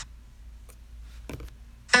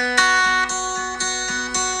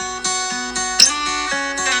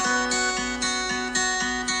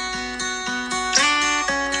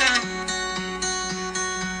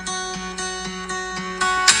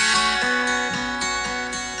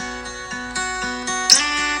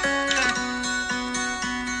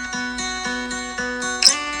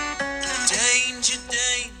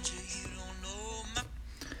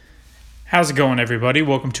How's it going, everybody?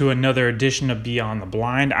 Welcome to another edition of Beyond the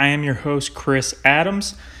Blind. I am your host, Chris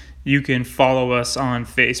Adams. You can follow us on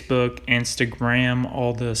Facebook, Instagram,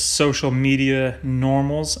 all the social media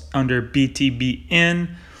normals under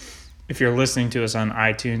BTBN. If you're listening to us on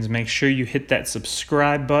iTunes, make sure you hit that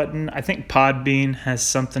subscribe button. I think Podbean has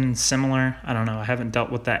something similar. I don't know. I haven't dealt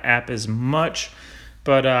with that app as much,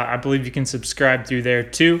 but I believe you can subscribe through there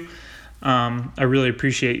too. I really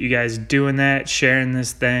appreciate you guys doing that, sharing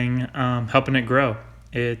this thing, helping it grow.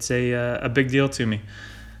 It's a big deal to me.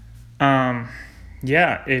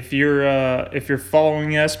 If you're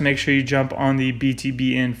following us, make sure you jump on the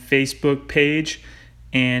BTBN Facebook page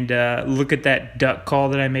and look at that duck call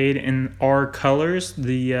that I made in our colors,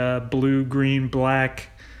 the blue, green, black.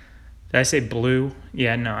 Did I say blue?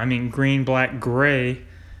 Yeah, no, I mean green, black, gray.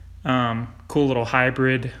 Cool little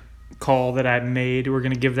hybrid call that I made. We're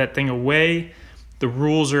going to give that thing away. The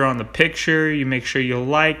rules are on the picture. You make sure you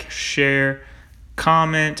like, share,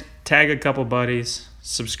 comment, tag a couple buddies,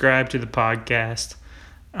 subscribe to the podcast.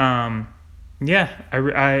 I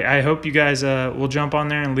hope you guys will jump on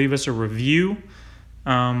there and leave us a review.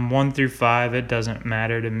 1 through 5, it doesn't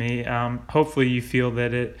matter to me. Hopefully you feel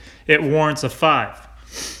that it warrants a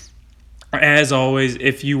 5. As always,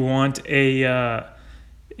 if you want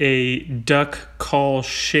a duck call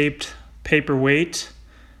shaped paperweight,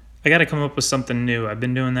 I got to come up with something new. I've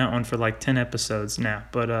been doing that one for like 10 episodes now.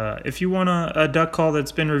 But if you want a duck call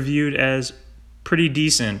that's been reviewed as pretty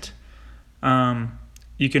decent,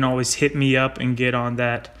 you can always hit me up and get on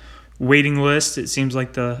that waiting list. It seems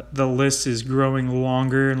like the list is growing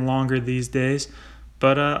longer and longer these days.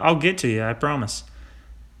 But I'll get to you, I promise.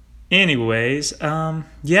 Anyways,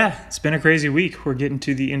 it's been a crazy week. We're getting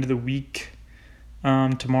to the end of the week.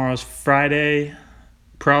 Tomorrow's Friday.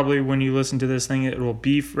 Probably when you listen to this thing, it will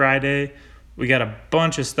be Friday. We got a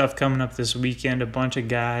bunch of stuff coming up this weekend, a bunch of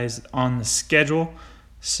guys on the schedule.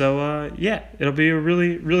 So, it'll be a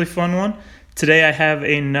really, really fun one. Today I have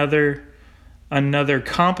another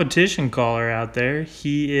competition caller out there.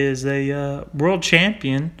 He is a world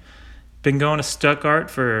champion. Been going to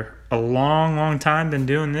Stuttgart for a long, long time. Been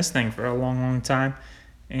doing this thing for a long, long time.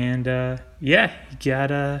 And, he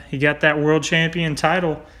got that world champion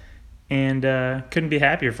title, and couldn't be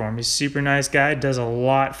happier for him. He's a super nice guy, does a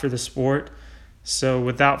lot for the sport. So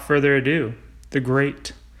without further ado, the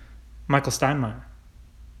great Michael Steinmeier.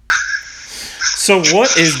 So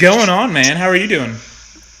what is going on, man? How are you doing?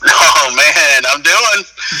 Oh, man, I'm doing.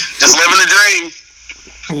 Just living the dream.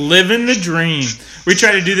 Living the dream. We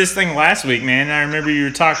tried to do this thing last week, man. I remember you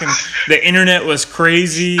were talking, the internet was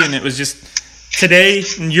crazy, and it was just... Today,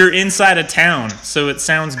 you're inside of town, so it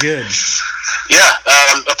sounds good. Yeah,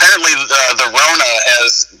 apparently the Rona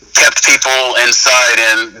has kept people inside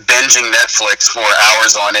and binging Netflix for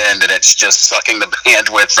hours on end, and it's just sucking the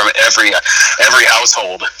bandwidth from every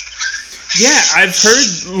household. Yeah, I've heard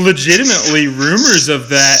legitimately rumors of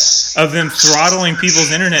that, of them throttling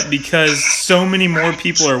people's internet because so many more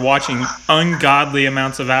people are watching ungodly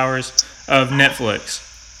amounts of hours of Netflix.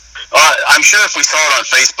 I'm sure if we saw it on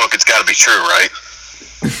Facebook, it's got to be true, right?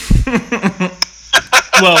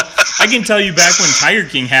 Well, I can tell you back when Tiger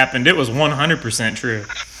King happened, it was 100% true.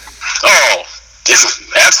 Oh,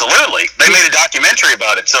 absolutely. They made a documentary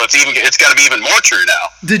about it, so it's got to be even more true now.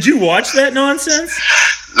 Did you watch that nonsense?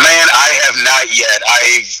 Man, I have not yet.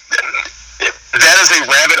 That is a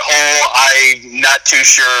rabbit hole. I'm not too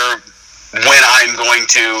sure when I'm going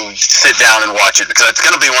to sit down and watch it, because it's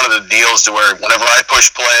going to be one of the deals to where whenever I push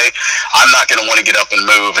play, I'm not going to want to get up and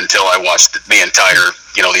move until I watch the entire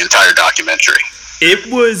documentary. It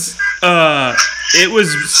was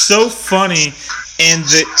so funny, and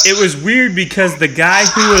it was weird because the guy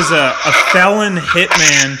who was a felon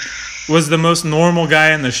hitman was the most normal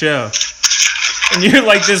guy in the show. And you're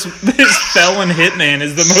like, this felon hitman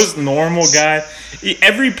is the most normal guy.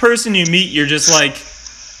 Every person you meet, you're just like,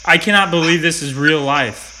 I cannot believe this is real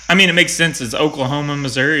life. I mean, it makes sense. It's Oklahoma,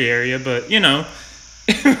 Missouri area, but Yeah,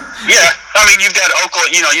 I mean, you've got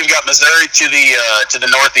Oklahoma. You've got Missouri to the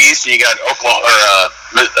northeast, and you got Oklahoma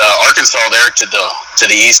or Arkansas there to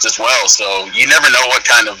the east as well. So you never know what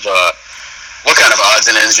kind of odds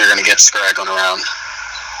and ends you're going to get scraggling around.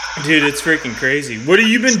 Dude, it's freaking crazy. What have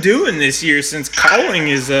you been doing this year since calling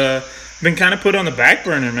has been kind of put on the back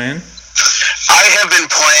burner, man? I have been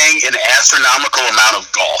playing an astronomical amount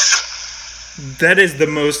of golf. That is the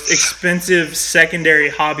most expensive secondary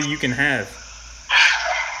hobby you can have.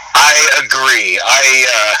 I agree.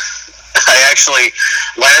 I actually,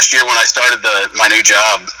 last year when I started my new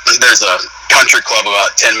job, there's a country club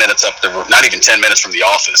about 10 minutes up the, not even 10 minutes from the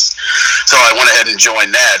office. So I went ahead and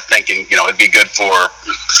joined that, thinking, it'd be good for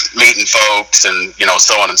meeting folks and,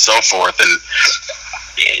 so on and so forth. And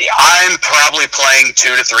I'm probably playing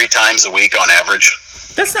 2 to 3 times a week on average.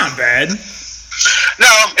 That's not bad.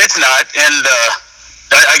 No, it's not. And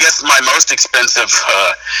I guess my most expensive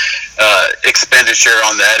expenditure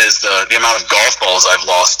on that is the amount of golf balls I've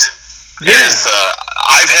lost. Yeah.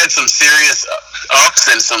 I've had some serious ups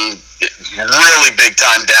and some really big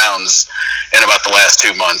time downs in about the last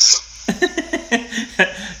 2 months.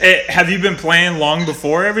 Have you been playing long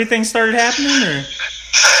before everything started happening? Or?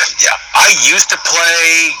 Yeah, I used to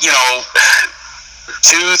play,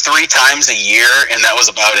 2-3 times a year, and that was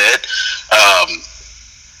about it.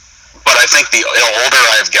 But I think the older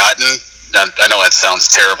I've gotten, I know that sounds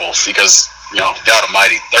terrible because, God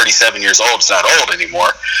almighty, 37 years old is not old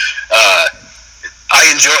anymore. I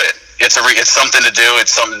enjoy it. It's something to do.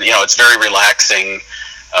 It's something, it's very relaxing.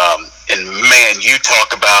 And man, you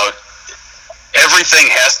talk about everything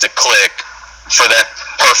has to click for that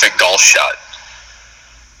perfect golf shot.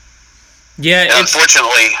 Yeah.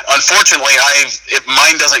 Unfortunately,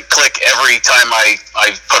 mine doesn't click every time I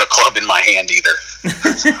put a club in my hand either.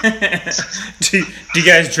 Do you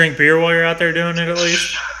guys drink beer while you're out there doing it at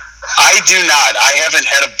least? I do not. I haven't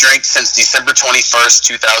had a drink since December 21st,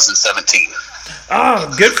 2017.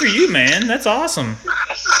 Oh, good for you, man. That's awesome.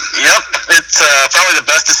 Yep. It's probably the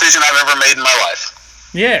best decision I've ever made in my life.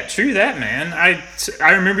 Yeah, true that, man. I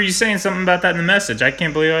remember you saying something about that in the message. I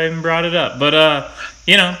can't believe I even brought it up. But,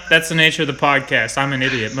 that's the nature of the podcast. I'm an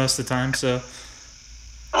idiot most of the time, so.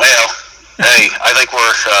 Well, hey, I think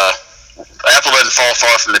apple doesn't fall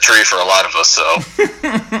far from the tree for a lot of us, so.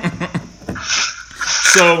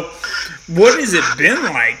 So, what has it been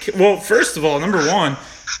like? Well, first of all, number one,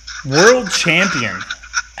 world champion.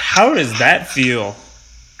 How does that feel?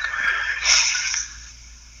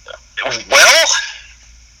 Well,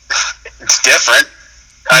 it's different.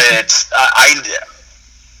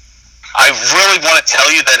 I really want to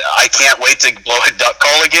tell you that I can't wait to blow a duck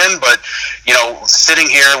call again, but sitting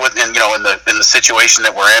here in the situation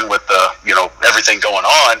that we're in with everything going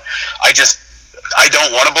on, I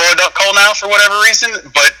don't want to blow a duck call now for whatever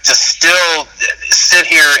reason, but to still sit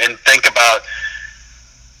here and think about,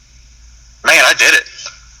 man, I did it.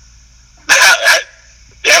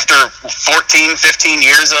 After 14, 15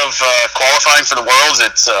 years of qualifying for the Worlds,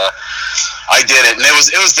 I did it, and it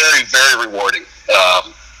was very, very rewarding,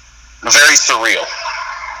 very surreal.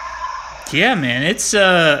 Yeah, man, it's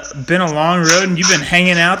been a long road, and you've been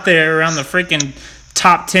hanging out there around the freaking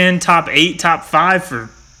top 10, top 8, top 5 for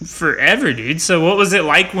forever, dude. So what was it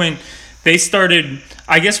like when they started?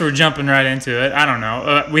 I guess we're jumping right into it. I don't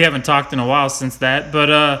know. We haven't talked in a while since that, but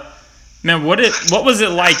man, what was it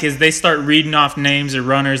like as they start reading off names of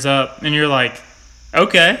runners up, and you're like,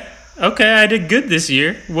 okay, I did good this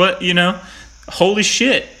year. What, holy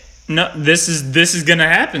shit. No, this is gonna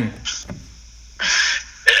happen.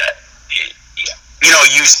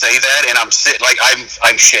 You say that, and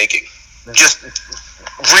I'm shaking, just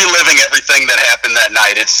reliving everything that happened that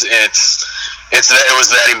night. It was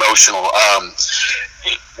that emotional.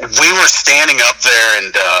 We were standing up there,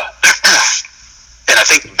 and and I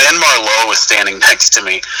think Ben Marlowe was standing next to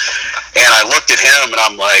me, and I looked at him, and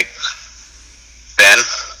I'm like, Ben,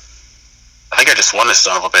 I think I just won this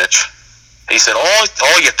son of a bitch. He said,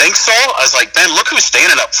 oh, you think so? I was like, Ben, look who's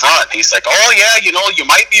standing up front. He's like, oh yeah, you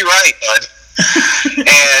might be right, bud.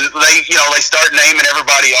 And they start naming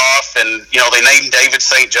everybody off, and they named David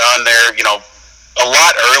St. John there, a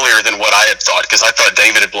lot earlier than what I had thought, because I thought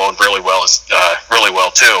David had blown really well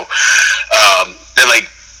too. Then they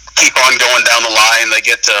keep on going down the line. They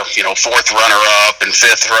get to 4th runner up and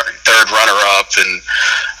 3rd runner up, and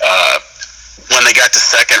when they got to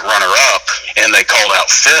 2nd runner up, and they called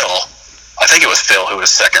out Phil. I think it was Phil who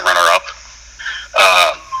was 2nd runner up.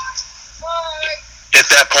 At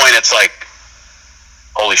that point, it's like,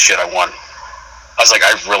 holy shit, I won. I was like,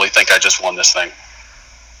 I really think I just won this thing.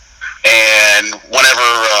 And whenever,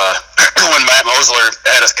 when Matt Mosler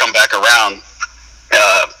had us come back around,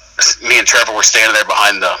 me and Trevor were standing there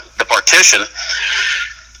behind the partition.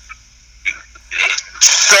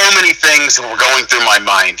 So many things were going through my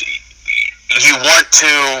mind. You want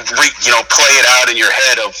to, play it out in your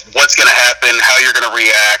head of what's going to happen, how you're going to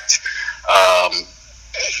react.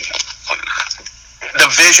 The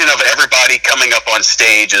vision of everybody coming up on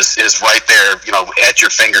stage is right there, at your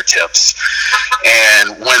fingertips.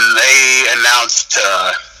 And when they announced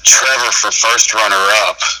Trevor for 1st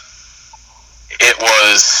runner-up, it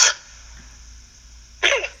was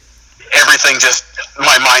everything just,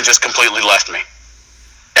 my mind just completely left me.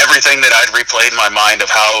 Everything that I'd replayed in my mind of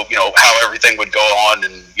how everything would go on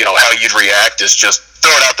and how you'd react is just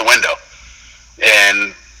throw it out the window.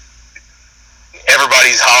 And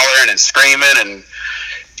everybody's hollering and screaming, and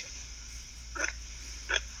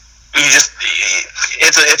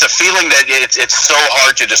it's a feeling that it's so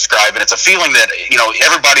hard to describe, and it's a feeling that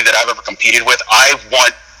everybody that I've ever competed with, I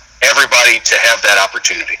want everybody to have that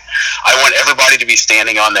opportunity. I want everybody to be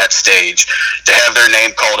standing on that stage to have their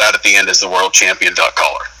name called out at the end as the world champion duck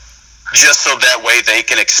caller, just so that way they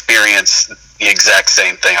can experience the exact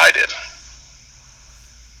same thing I did.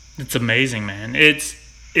 It's amazing, man.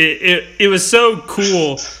 It was so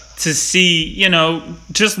cool to see,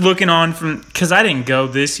 just looking on from, because I didn't go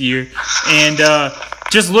this year, and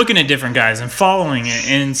just looking at different guys and following it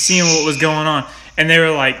and seeing what was going on. And they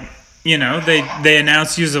were like, they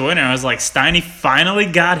announced you as the winner. I was like, Steiny finally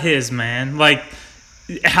got his, man. Like,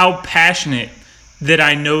 how passionate that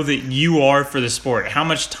I know that you are for the sport, how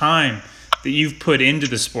much time that you've put into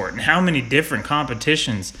the sport, and how many different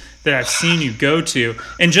competitions that I've seen you go to,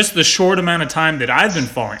 and just the short amount of time that I've been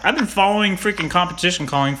following. I've been following freaking competition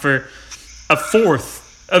calling for a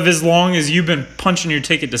fourth of as long as you've been punching your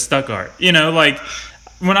ticket to Stuttgart. Like,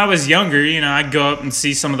 when I was younger, I'd go up and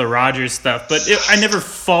see some of the Rogers stuff, but I never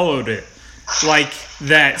followed it like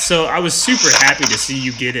that. So I was super happy to see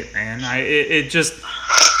you get it, man. I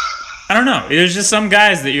don't know. There's just some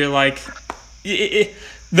guys that you're like,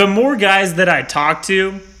 the more guys that I talk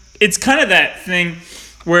to, it's kind of that thing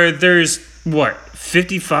where there's,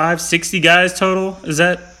 55, 60 guys total? Is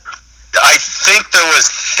that? I think there was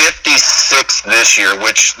 56 this year,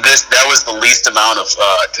 that was the least amount of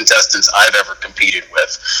contestants I've ever competed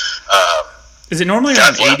with. Is it normally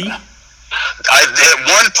around 80? At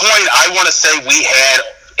one point, I want to say we had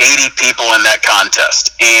 80 people in that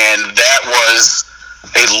contest, and that was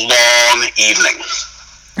a long evening.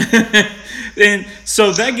 And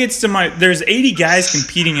so that gets to there's 80 guys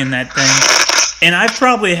competing in that thing, and I've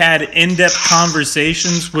probably had in-depth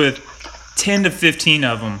conversations with 10 to 15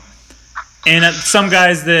 of them. And some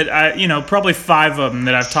guys that probably 5 of them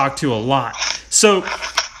that I've talked to a lot. So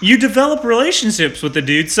you develop relationships with the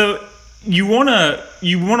dude. So you wanna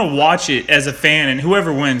watch it as a fan, and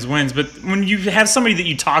whoever wins. But when you have somebody that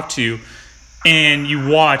you talk to and you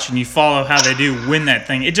watch and you follow how they do win that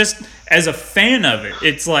thing, it just, as a fan of it,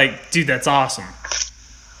 it's like, dude, that's awesome.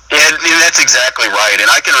 And that's exactly right.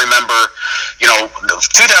 And I can remember,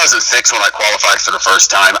 2006 when I qualified for the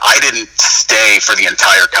first time, I didn't stay for the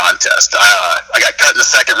entire contest. I got cut in the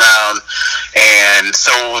second round, and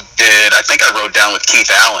so I think I rode down with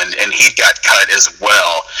Keith Allen, and he got cut as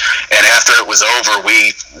well. And after it was over,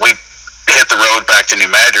 we hit the road back to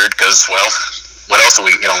New Madrid because, well, what else are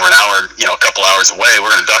we, we're an hour, a couple hours away.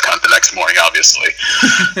 We're going to duck hunt the next morning, obviously.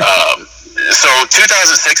 So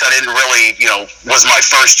 2006, I didn't really, was my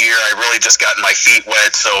first year. I really just gotten my feet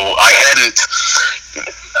wet. So I hadn't,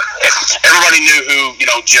 everybody knew who,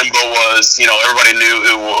 Jimbo was, everybody knew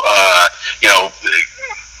who,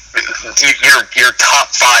 your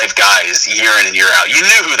top 5 guys year in and year out. You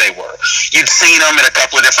knew who they were. You'd seen them in a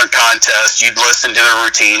couple of different contests. You'd listen to their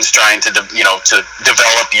routines, trying to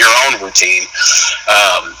develop your own routine.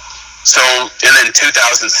 So, and then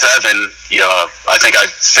 2007, I think I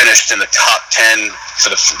finished in the top 10 for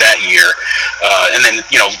that year. And then,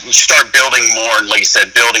 you start building more, and like you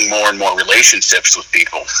said, building more and more relationships with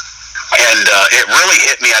people. And it really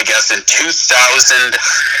hit me, I guess, in 2000.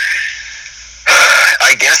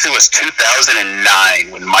 I guess it was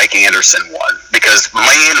 2009 when Mike Anderson won, because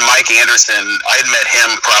me and Mike Anderson, I had met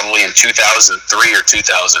him probably in 2003 or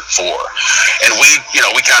 2004, and we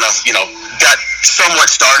kind of got somewhat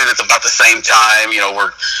started at about the same time.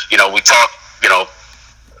 We talked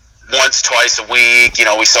once, twice a week.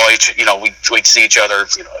 We saw we'd see each other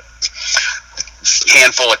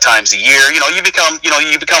handful of times a year. You become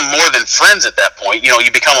more than friends at that point.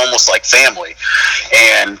 You become almost like family.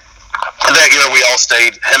 And that year we all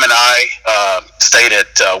stayed, him and I stayed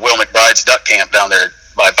at Will McBride's duck camp down there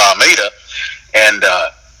by Balmeda, and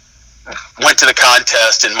went to the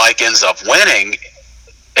contest, and Mike ends up winning.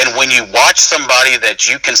 And when you watch somebody that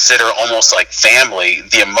you consider almost like family,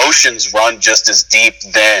 the emotions run just as deep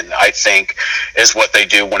then, I think, is what they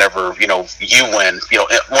do whenever, you win,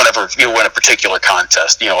 whenever you win a particular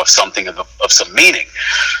contest, of something of some meaning.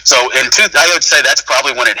 So I would say that's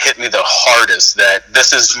probably when it hit me the hardest, that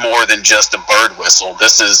this is more than just a bird whistle.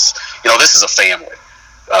 This is a family.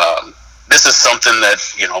 This is something that,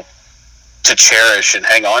 to cherish and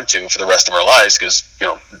hang on to for the rest of our lives, because,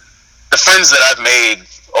 the friends that I've made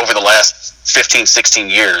over the last 15, 16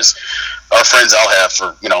 years are friends I'll have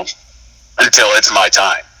for, until it's my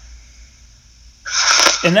time.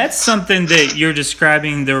 And that's something that you're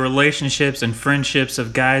describing, the relationships and friendships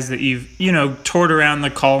of guys that you've, toured around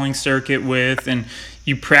the calling circuit with and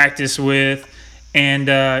you practice with. And,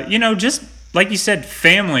 just like you said,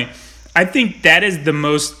 family. I think that is the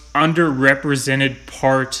most underrepresented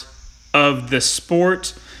part of the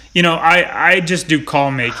sport. I just do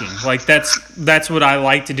call making. Like that's what I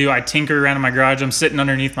like to do. I tinker around in my garage. I'm sitting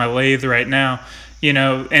underneath my lathe right now,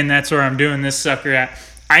 and that's where I'm doing this sucker at.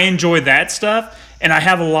 I enjoy that stuff. And I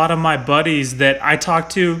have a lot of my buddies that I talk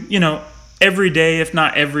to, every day, if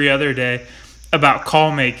not every other day, about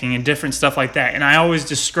call making and different stuff like that. And I always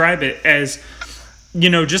describe it as,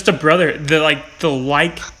 just a brother, the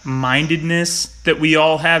like-mindedness that we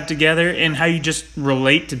all have together and how you just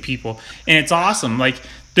relate to people. And it's awesome. Like,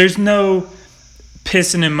 there's no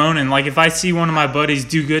pissing and moaning. Like, if I see one of my buddies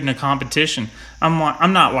do good in a competition, I'm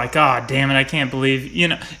not like, oh, damn it, I can't believe,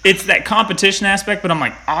 it's that competition aspect, but I'm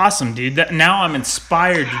like, awesome, dude. Now I'm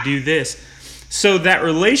inspired to do this. So that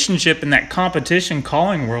relationship in that competition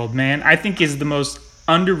calling world, man, I think is the most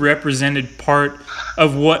underrepresented part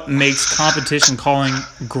of what makes competition calling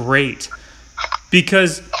great.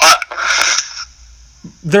 Because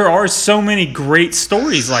there are so many great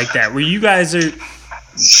stories like that where you guys are,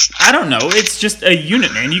 I don't know, it's just a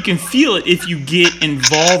unit, man. You can feel it if you get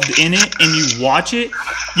involved in it and you watch it.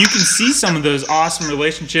 You can see some of those awesome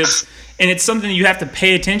relationships, and it's something you have to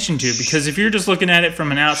pay attention to, because if you're just looking at it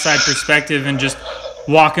from an outside perspective and just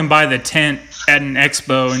walking by the tent at an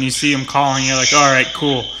expo and you see them calling, you're like, all right,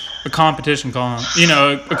 cool, a competition calling,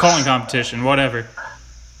 a calling competition, whatever.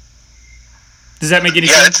 Does that make any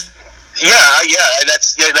sense?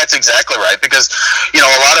 That's exactly right, because a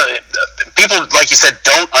lot of people, like you said,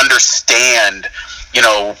 don't understand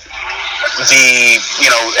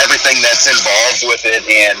everything that's involved with it,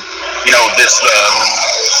 and this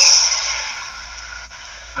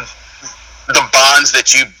the bonds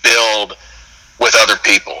that you build with other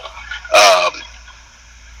people.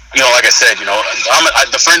 Like I said,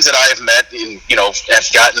 the friends that I have met and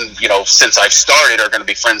have gotten since I've started are going to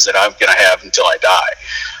be friends that I'm going to have until I die.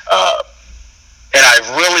 And I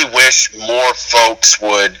really wish more folks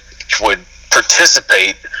would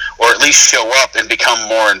participate, or at least show up and become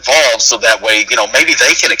more involved, so that way, maybe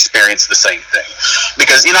they can experience the same thing.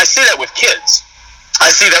 Because, I see that with kids. I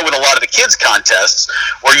see that with a lot of the kids contests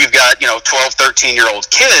where you've got, 12, 13-year-old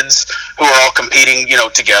kids who are all competing,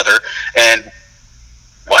 together. And,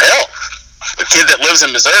 well, hell, the kid that lives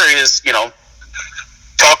in Missouri is,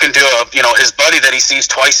 talking to his buddy that he sees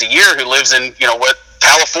twice a year who lives in,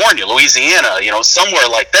 California, Louisiana, somewhere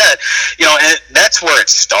like that, and that's where it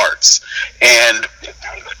starts. And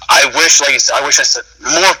I wish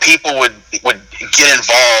more people would get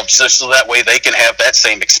involved, just so that way they can have that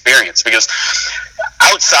same experience. Because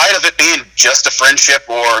outside of it being just a friendship,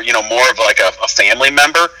 or more of like a family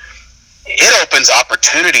member, it opens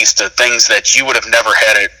opportunities to things that you would have never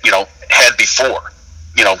had before.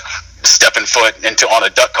 Stepping foot on a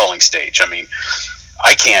duck calling stage. I mean,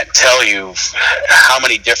 I can't tell you how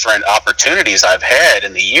many different opportunities I've had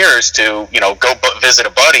in the years to, go visit a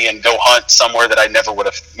buddy and go hunt somewhere that I never would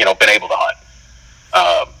have, been able to hunt.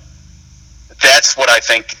 That's what I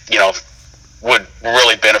think, would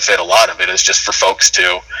really benefit a lot of it, is just for folks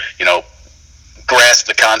to, grasp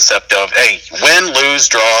the concept of, hey, win, lose,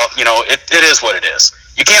 draw, it is what it is.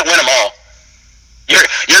 You can't win them all. You're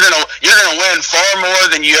gonna win far more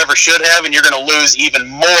than you ever should have, and you're gonna lose even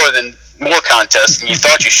more contests than you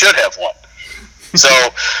thought you should have won. So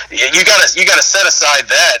you gotta set aside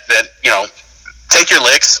that take your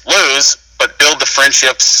licks, lose, but build the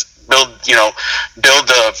friendships, build the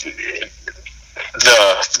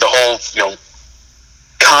whole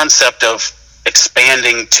concept of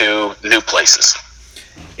expanding to new places.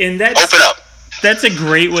 And open up. That's a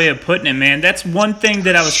great way of putting it, man. That's one thing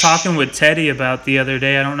that I was talking with Teddy about the other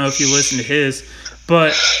day. I don't know if you listened to his,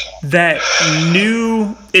 but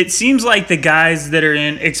it seems like the guys that are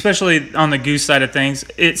in, especially on the goose side of things,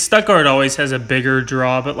 Stuttgart always has a bigger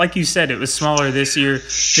draw, but like you said, it was smaller this year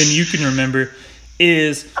than you can remember,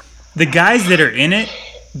 is the guys that are in it,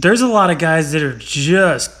 there's a lot of guys that are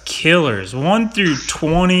just killers. 1 through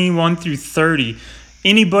 20, 1 through 30.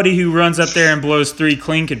 Anybody who runs up there and blows 3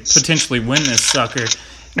 clean could potentially win this sucker.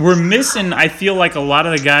 We're missing, I feel like, a lot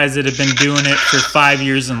of the guys that have been doing it for 5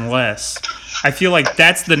 years and less. I feel like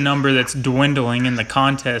that's the number that's dwindling in the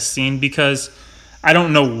contest scene, because I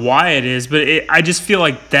don't know why it is, but I just feel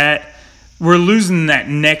like that we're losing that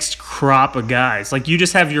next crop of guys. Like, you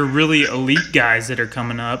just have your really elite guys that are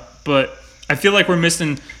coming up, but I feel like we're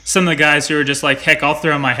missing some of the guys who are just like, heck, I'll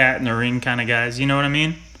throw my hat in the ring kind of guys. You know what I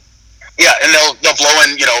mean? Yeah, and they'll blow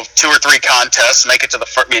in 2 or 3 contests, make it to the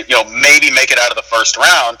maybe make it out of the first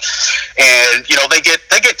round, and they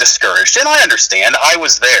get discouraged, and I understand. I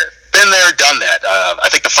was there, been there, done that. I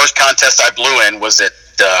think the first contest I blew in was at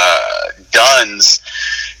Dunn's,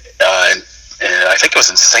 and I think it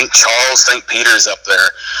was in St. Charles, St. Peter's up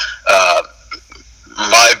there.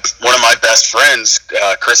 One of my best friends,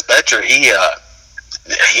 Chris Betcher,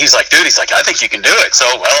 he's like, dude, I think you can do it. So,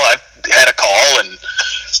 I had a call and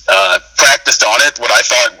practiced on it, what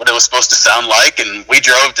it was supposed to sound like, and we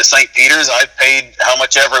drove to St. Peter's. I paid how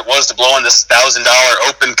much ever it was to blow in this $1,000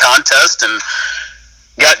 open contest, and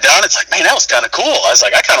got done. It's like, man, that was kind of cool. I was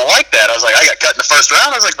like, I kind of like that. I was like, I got cut in the first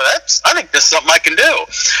round. I was like, but I think this is something I can do.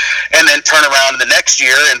 And then turn around in the next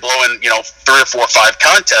year and blow in 3 or 4 or 5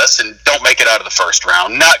 contests and don't make it out of the first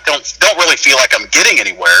round. Don't really feel like I'm getting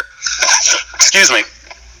anywhere. Excuse me.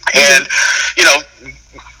 And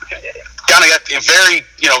kind of got very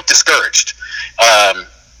discouraged.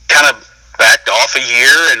 Kind of backed off a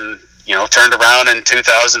year and turned around in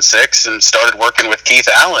 2006 and started working with Keith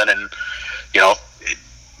Allen, and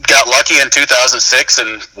got lucky in 2006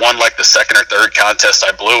 and won like the second or third contest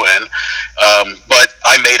I blew in. But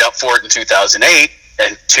I made up for it in 2008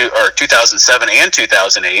 and 2007 and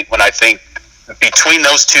 2008, when I think between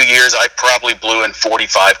those 2 years I probably blew in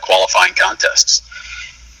 45 qualifying contests.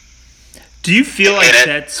 Do you feel like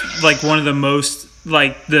that's like one of the most,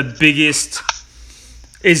 like the biggest,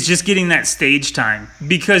 is just getting that stage time?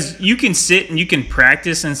 Because you can sit and you can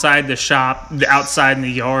practice inside the shop, outside in the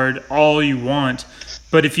yard, all you want,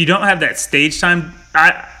 but if you don't have that stage time,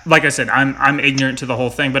 like I said, I'm ignorant to the whole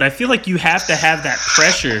thing, but I feel like you have to have that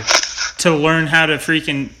pressure to learn how to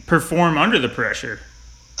freaking perform under the pressure.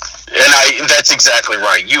 And that's exactly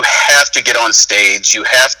right. You have to get on stage. You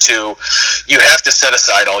have to set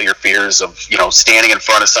aside all your fears of, standing in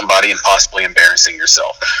front of somebody and possibly embarrassing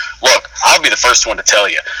yourself. Look, I'll be the first one to tell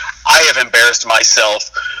you, I have embarrassed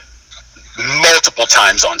myself multiple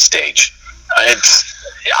times on stage.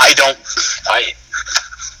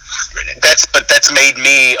 That's made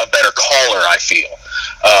me a better caller, I feel.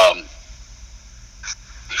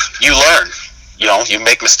 You learn. You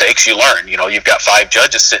make mistakes, you learn. You've got 5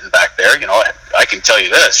 judges sitting back there. I can tell you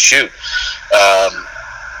this, shoot.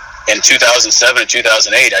 In 2007 and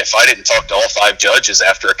 2008, if I didn't talk to all 5 judges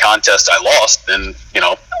after a contest I lost, then,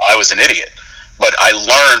 I was an idiot. But I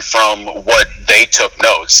learned from what they took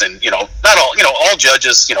notes. And, not all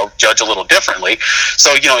judges, judge a little differently.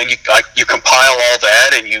 So, you compile all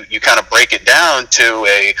that and you kind of break it down to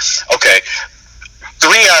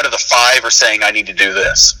 3 out of the 5 are saying I need to do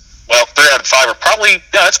this. Well, 3 out of 5 are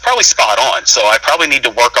that's probably spot on. So I probably need to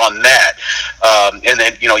work on that. And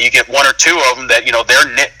then, you get 1 or 2 of them that, they're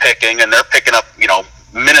nitpicking and they're picking up,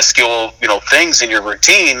 minuscule, things in your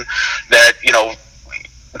routine that,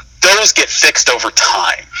 those get fixed over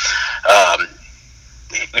time.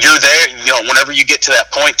 You're there, whenever you get to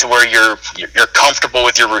that point to where you're comfortable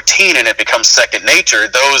with your routine and it becomes second nature,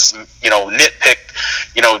 those, nitpick,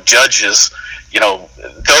 judges,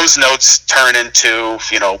 those notes turn into,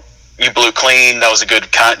 you blew clean. That was a good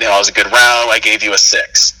round. I gave you a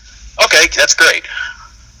 6. Okay, that's great.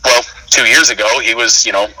 Well, 2 years ago, he was,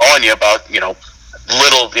 on you about,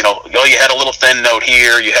 little, you had a little thin note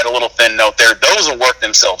here, you had a little thin note there. Those will work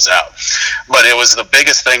themselves out. But it was the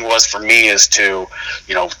biggest thing was for me is to,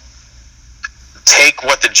 take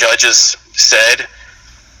what the judges said.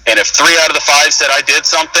 And if 3 out of the 5 said I did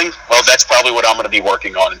something, well, that's probably what I'm going to be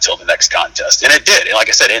working on until the next contest. And it did. And like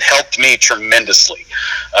I said, it helped me tremendously.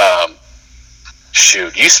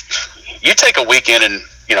 Shoot, you take a weekend and,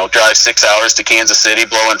 drive 6 hours to Kansas City,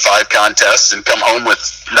 blow in 5 contests, and come home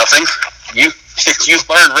with nothing. You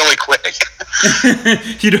learn really quick.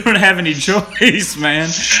 You don't have any choice, man.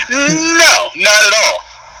 No, not at all.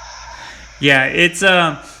 Yeah, it's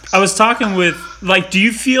I was talking with, do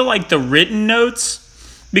you feel like the written notes,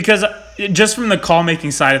 because just from the call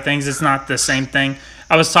making side of things, it's not the same thing.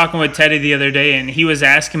 I was talking with Teddy the other day, and he was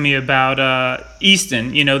asking me about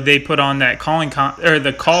Easton. They put on that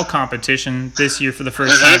the call competition this year for the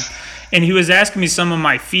first time, and he was asking me some of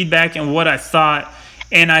my feedback and what I thought.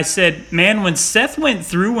 And I said, man, when Seth went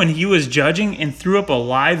through when he was judging and threw up a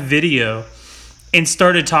live video and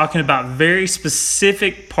started talking about very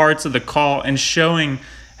specific parts of the call and showing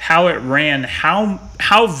how it ran,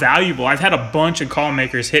 how valuable. I've had a bunch of call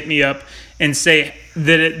makers hit me up and say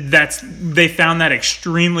that they found that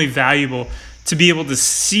extremely valuable to be able to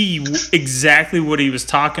see exactly what he was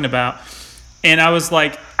talking about. And I was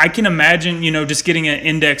like, I can imagine, just getting an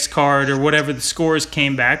index card or whatever the scores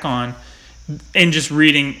came back on and just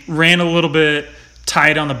ran a little bit,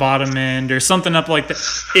 tight on the bottom end or something up like that,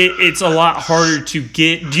 it's a lot harder to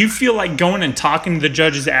get. Do you feel like going and talking to the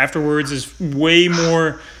judges afterwards is way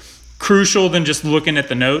more crucial than just looking at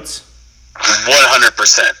the notes?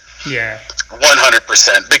 100%. Yeah.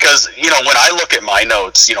 100%. Because, when I look at my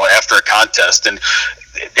notes, after a contest, and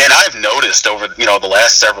I've noticed over, the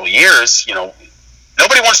last several years,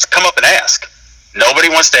 nobody wants to come up and ask. Nobody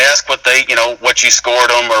wants to ask what they, what you scored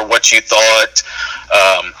them or what you thought.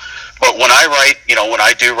 But when I write, when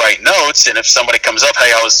I do write notes, and if somebody comes up,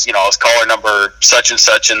 hey, I was caller number such and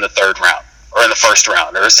such in the third round, or in the first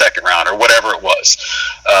round, or the second round, or whatever it was,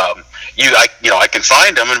 I can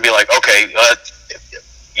find them and be like, okay,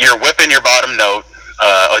 you're whipping your bottom note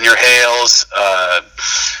on your hails.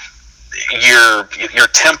 Your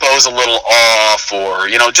tempo's a little off, or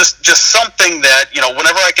just something that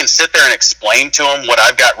whenever I can sit there and explain to them what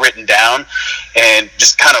I've got written down and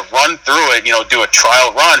just kind of run through it, do a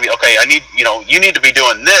trial run, be okay, I need you need to be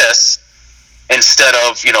doing this instead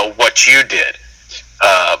of what you did.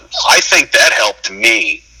 I think that helped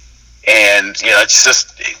me, and it's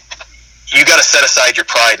just you got to set aside your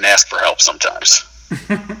pride and ask for help sometimes.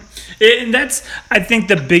 And that's, I think,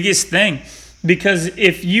 the biggest thing. Because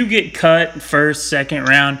if you get cut first, second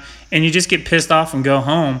round, and you just get pissed off and go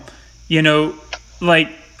home,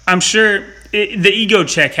 I'm sure the ego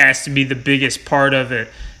check has to be the biggest part of it.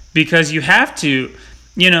 Because you have to,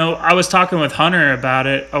 I was talking with Hunter about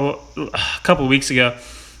it a couple weeks ago,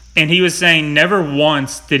 and he was saying never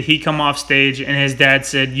once did he come off stage and his dad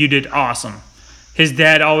said, "You did awesome." His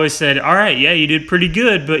dad always said, "All right, yeah, you did pretty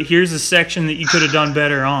good, but here's a section that you could have done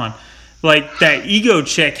better on." Like, that ego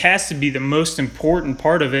check has to be the most important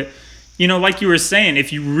part of it. Like you were saying,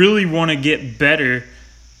 if you really want to get better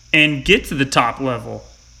and get to the top level.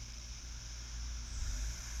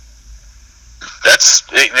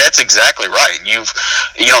 That's exactly right.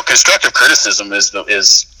 Constructive criticism is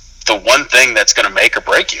the one thing that's going to make or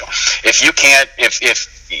break you. If you can't, if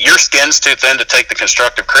your skin's too thin to take the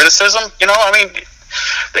constructive criticism,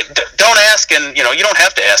 don't ask, and you don't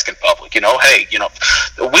have to ask in public. Hey,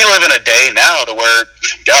 we live in a day now to where,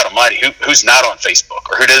 God Almighty, who's not on Facebook,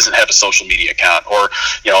 or who doesn't have a social media account, or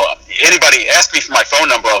anybody ask me for my phone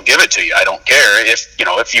number, I'll give it to you. I don't care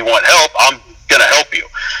if you want help, I'm gonna help you.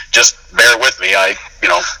 Just bear with me. I'm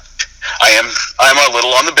a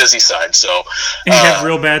little on the busy side, so. And you have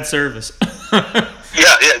real bad service.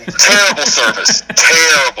 Yeah, terrible service.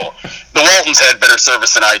 Terrible. The Waltons had better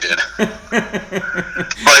service than I did.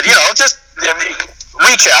 But, just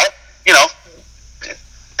reach out.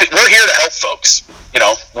 We're here to help folks.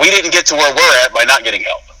 We didn't get to where we're at by not getting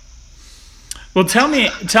help. Well, tell me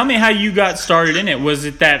how you got started in it. Was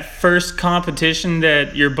it that first competition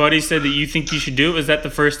that your buddy said that you think you should do? Was that the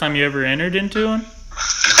first time you ever entered into one?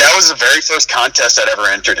 That was the very first contest I'd ever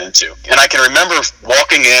entered into. And I can remember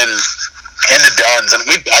walking into Dunn's, and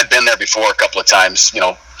I'd been there before a couple of times.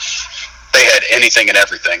 They had anything and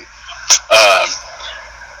everything.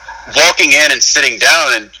 Walking in and sitting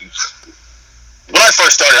down, and when I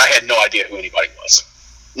first started, I had no idea who anybody was.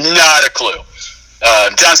 Not a clue.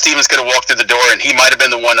 John Stevens could have walked through the door, and he might have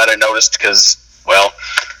been the one that I noticed because, well,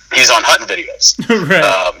 he's on hunting videos.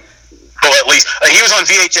 Right. Well, at least he was on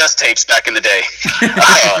VHS tapes back in the day.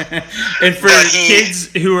 And for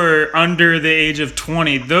kids who are under the age of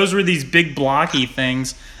 20, those were these big blocky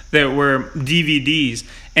things that were DVDs.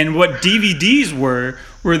 And what DVDs were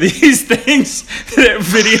these things that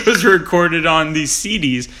videos were recorded on these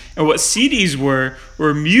CDs. And what CDs were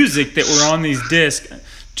music that were on these discs.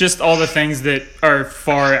 Just all the things that are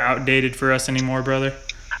far outdated for us anymore, brother.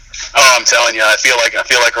 Oh, I'm telling you, I feel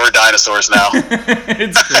like we're dinosaurs now.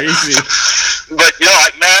 It's crazy. But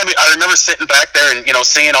I remember sitting back there and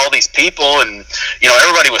seeing all these people, and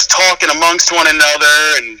everybody was talking amongst one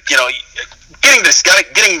another, and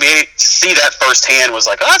getting me to see that firsthand was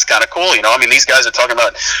like, oh, that's kind of cool. These guys are talking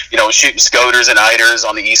about shooting scoters and eiders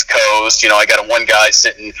on the East Coast. I got one guy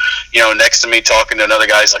sitting next to me talking to another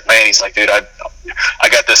guy. He's like, man, he's like, dude, I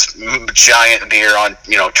got this giant deer on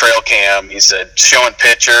trail cam. He said, showing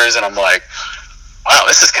pictures, and I'm like, wow,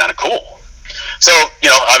 this is kind of cool. So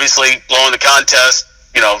obviously blowing the contest,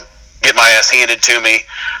 get my ass handed to me,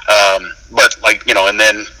 but and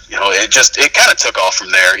then it kind of took off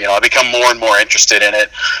from there. I become more and more interested in it.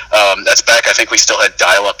 That's back, I think we still had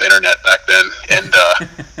dial-up internet back then, and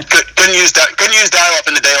couldn't use dial-up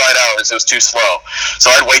in the daylight hours. It was too slow, so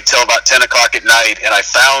I'd wait till about 10 o'clock at night, and I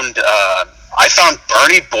found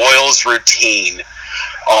Bernie Boyle's routine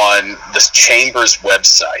on the Chambers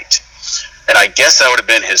website, and I guess that would have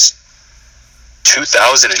been his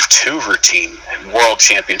 2002 routine, World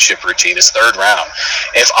Championship routine, his third round.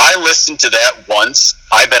 If I listened to that once,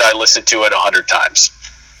 I bet I listened to it 100 times.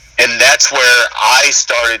 And that's where I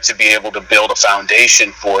started to be able to build a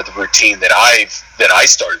foundation for the routine that I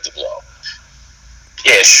started to blow.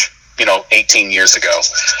 18 years ago.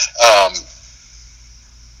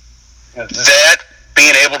 That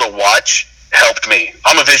being able to watch helped me.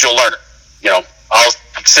 I'm a visual learner. I'll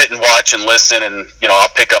sit and watch and listen, and I'll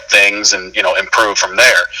pick up things and improve from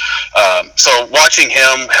there. So watching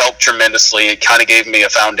him helped tremendously. It kind of gave me a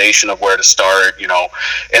foundation of where to start.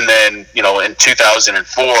 And then in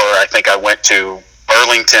 2004, I think I went to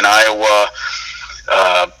Burlington, Iowa,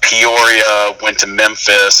 Peoria, went to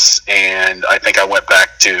Memphis, and I think I went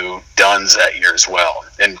back to Dunn's that year as well.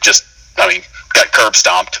 And got curb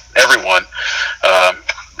stomped, everyone.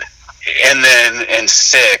 And then in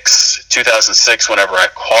 2006, whenever I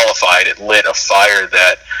qualified, it lit a fire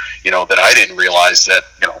that I didn't realize that,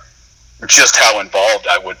 just how involved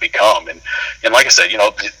I would become. And like I said,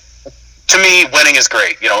 to me, winning is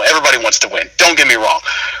great. Everybody wants to win. Don't get me wrong.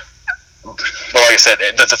 But like I said,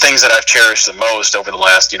 the things that I've cherished the most over the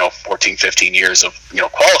last, 14, 15 years of,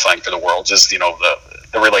 qualifying for the Worlds is,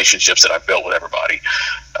 the relationships that I've built with everybody.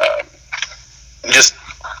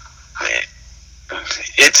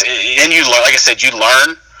 And you learn, like I said, you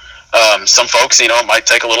learn. Some folks, it might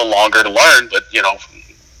take a little longer to learn, but,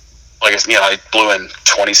 like I blew in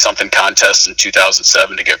 20-something contests in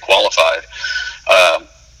 2007 to get qualified.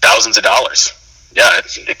 Thousands of dollars. Yeah,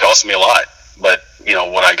 it cost me a lot. But,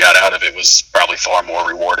 what I got out of it was probably far more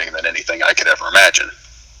rewarding than anything I could ever imagine.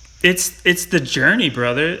 It's the journey,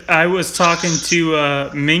 brother. I was talking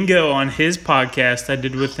to Mingo on his podcast I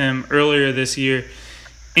did with him earlier this year,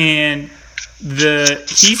 and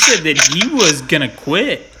he said that he was going to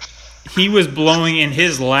quit. He was blowing in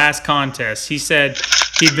his last contest. He said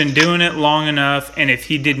he'd been doing it long enough, and if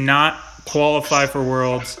he did not qualify for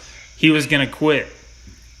Worlds, he was going to quit.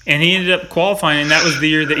 And he ended up qualifying, and that was the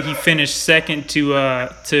year that he finished second to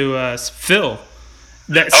Phil.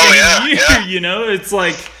 That same year, yeah. It's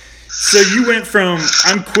like, so you went from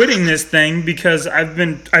I'm quitting this thing because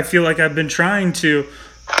I feel like I've been trying to.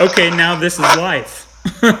 Okay, now this is life.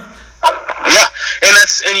 Yeah, and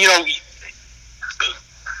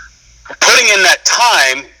putting in that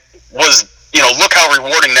time was, look how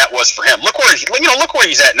rewarding that was for him. Look where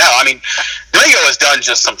he's at now. I mean, Domingo has done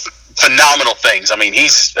just some phenomenal things. I mean,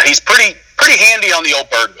 he's pretty handy on the old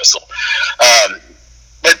bird whistle.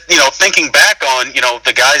 But thinking back on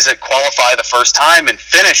the guys that qualify the first time and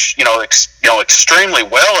finish extremely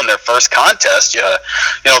well in their first contest.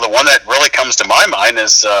 The one that really comes to my mind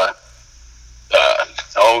is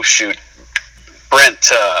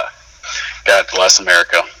Brent. God bless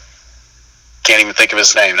America. Can't even think of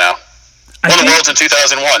his name now. Won the Worlds in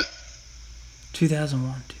 2001.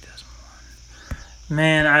 2001.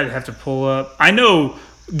 Man, I'd have to pull up. I know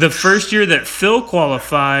the first year that Phil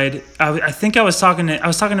qualified, I think I was talking to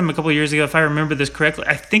him a couple of years ago, if I remember this correctly.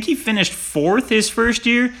 I think he finished fourth his first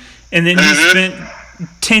year, and then he spent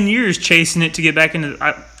 10 years chasing it to get back into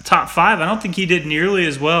the top five. I don't think he did nearly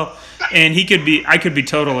as well, and I could be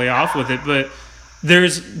totally off with it, but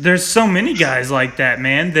there's so many guys like that,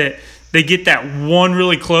 man, that they get that one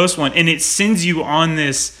really close one, and it sends you on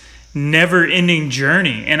this never-ending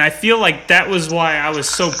journey. And I feel like that was why I was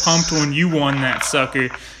so pumped when you won that sucker,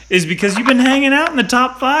 is because you've been hanging out in the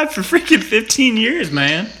top five for freaking 15 years,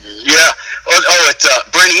 man. Yeah. It's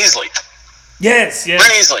Brent Easley. Yes.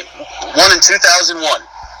 Brent Easley won in 2001.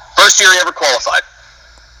 First year he ever qualified.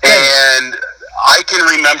 And I can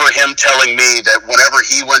remember him telling me that whenever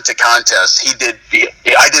he went to contests,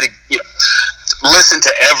 listened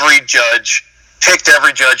to every judge, picked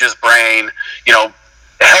every judge's brain,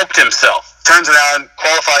 helped himself, turns around,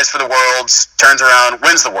 qualifies for the Worlds, turns around,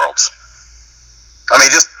 wins the Worlds. I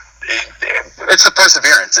mean, it's the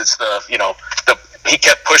perseverance. It's he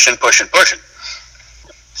kept pushing.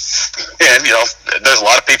 And, there's a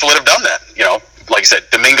lot of people that have done that. Like I said,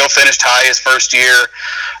 Domingo finished high his first year.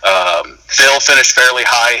 Phil finished fairly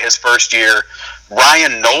high his first year.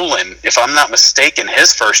 Ryan Nolan, if I'm not mistaken,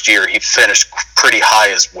 his first year, he finished pretty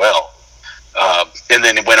high as well. And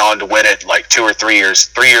then he went on to win it like 2 or 3 years.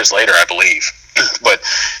 3 years later, I believe. But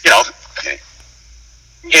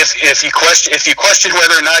if you question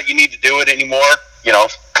whether or not you need to do it anymore,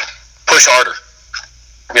 push harder.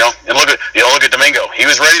 And look at Domingo. He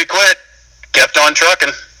was ready to quit, kept on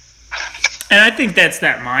trucking. And I think that's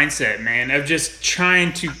that mindset, man, of just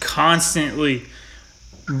trying to constantly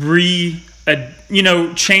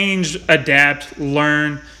change, adapt,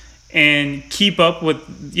 learn, and keep up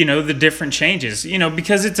with, the different changes,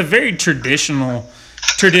 because it's a very traditional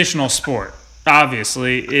sport.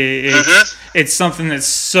 Obviously, it's something that's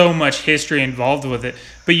so much history involved with it.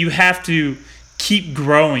 But you have to keep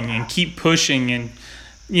growing and keep pushing and,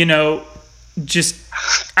 just,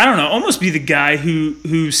 I don't know, almost be the guy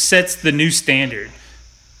who sets the new standard.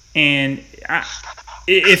 And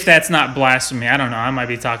if that's not blasphemy, I don't know. I might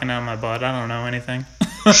be talking out of my butt. I don't know anything.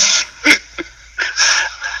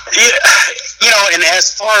 Yeah, and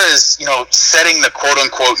as far as, setting the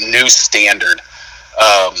quote-unquote new standard,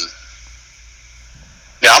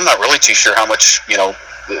 I'm not really too sure how much,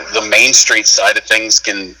 the Main Street side of things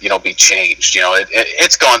can, be changed.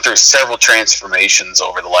 It's gone through several transformations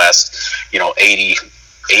over the last,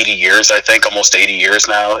 80 years, I think, almost 80 years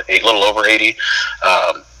now, a little over 80.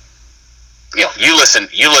 You listen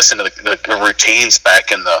to the routines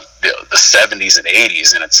back in the 70s and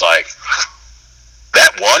 80s, and it's like,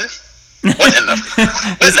 that one? What in the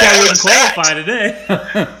this guy wouldn't qualify today.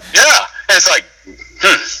 Yeah, and it's like,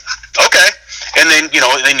 okay. And then,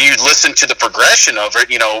 then you listen to the progression of it,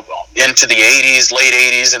 into the 80s, late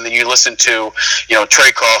 80s, and then you listen to,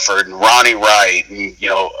 Trey Crawford and Ronnie Wright, and,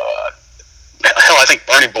 hell, I think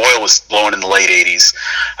Bernie Boyle was blowing in the late 80s.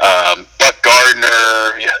 Buck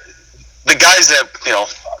Gardner, the guys that,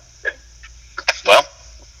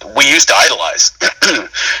 we used to idolize.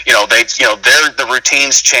 The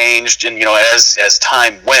routines changed, and, as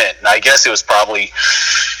time went, and I guess it was probably,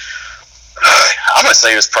 I'm going to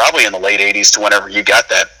say it was probably in the late 80s to whenever you got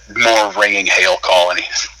that more ringing hail calling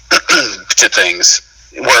to things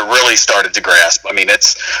where it really started to grasp. I mean,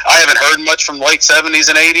 I haven't heard much from the late 70s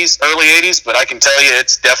and 80s, early 80s, but I can tell you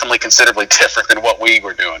it's definitely considerably different than what we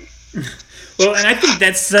were doing. Well, and I think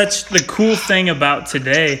that's such the cool thing about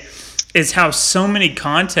today is how so many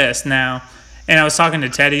contests now, and I was talking to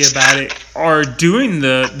Teddy about it, are doing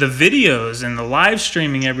the videos and the live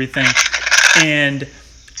streaming everything, and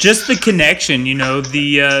just the connection,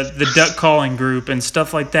 the duck calling group and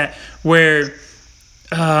stuff like that, where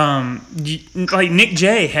like Nick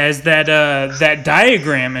J has that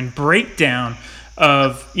diagram and breakdown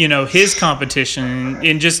of his competition,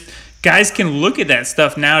 and just guys can look at that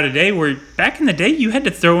stuff now today, where back in the day you had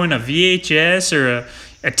to throw in a VHS or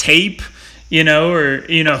a tape, or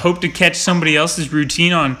hope to catch somebody else's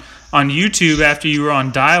routine on YouTube after you were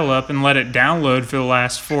on dial-up and let it download for the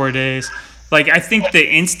last 4 days. Like, I think the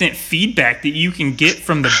instant feedback that you can get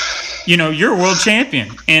from you're a world champion.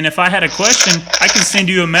 And if I had a question, I can send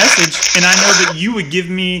you a message, and I know that you would give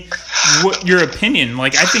me your opinion.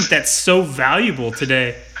 Like, I think that's so valuable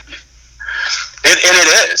today. And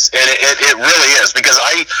it is. And it really is. Because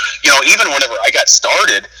even whenever I got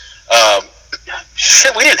started,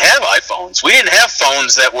 we didn't have iPhones. We didn't have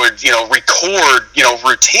phones that would, record,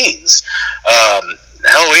 routines.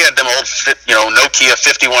 Hell, we had them old, Nokia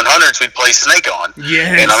 5100s we'd play Snake on.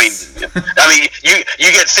 Yes. And I mean, you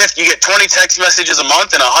get 20 text messages a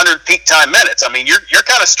month and 100 peak time minutes. I mean, you're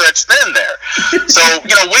kind of stretched thin there. So,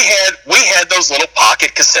 we had those little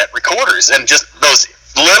pocket cassette recorders, and just those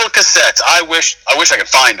little cassettes. I wish I could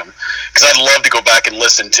find them, because I'd love to go back and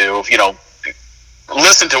listen to the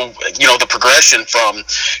progression from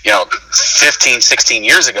 15, 16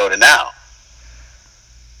 years ago to now.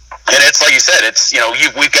 And it's like you said, it's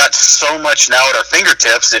we've got so much now at our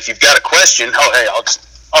fingertips. If you've got a question,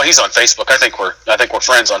 he's on Facebook. I think we're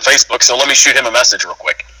friends on Facebook, so let me shoot him a message real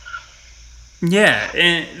quick. Yeah,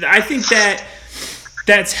 and I think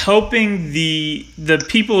that's helping the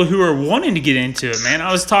people who are wanting to get into it, man.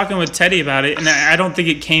 I was talking with Teddy about it, and I don't think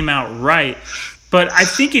it came out right, but I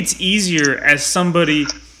think it's easier as somebody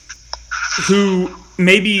who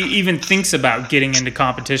maybe even thinks about getting into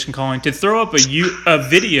competition calling to throw up a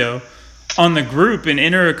video on the group and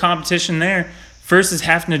enter a competition there versus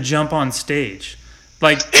having to jump on stage.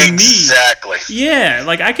 Like, to exactly. Yeah,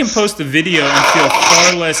 like I can post a video and feel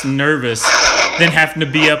far less nervous than having to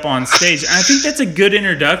be up on stage. And I think that's a good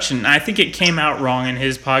introduction. I think it came out wrong in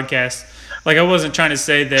his podcast. Like, I wasn't trying to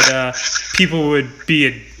say that people would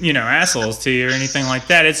be assholes to you or anything like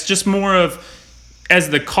that. It's just more of, as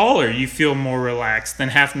the caller, you feel more relaxed than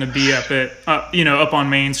having to be up on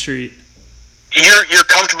Main Street. You're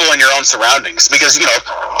comfortable in your own surroundings, because hell,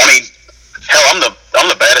 I'm the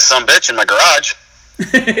baddest son of a bitch in my garage.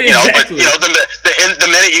 Exactly. But the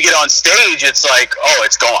minute you get on stage, it's like, oh,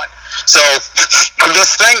 it's gone. So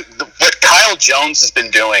this thing, what Kyle Jones has been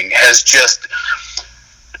doing has just, dude,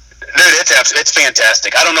 it's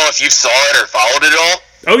fantastic. I don't know if you saw it or followed it at all.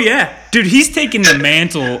 Oh, yeah. Dude, he's taken the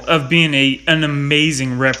mantle of being an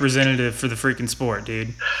amazing representative for the freaking sport,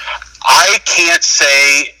 dude. I can't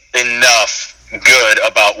say enough good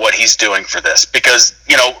about what he's doing for this, because,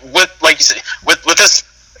 with, like you said, with this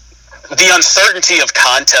the uncertainty of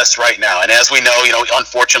contests right now, and as we know,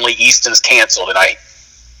 unfortunately, Easton's canceled, and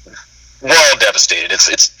we're all devastated.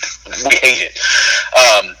 We hate it.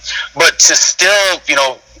 But to still,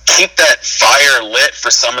 keep that fire lit for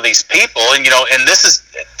some of these people, and this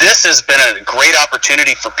has been a great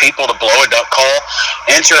opportunity for people to blow a duck call,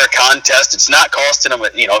 enter a contest. It's not costing them,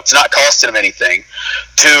 anything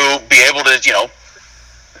to be able to,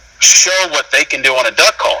 show what they can do on a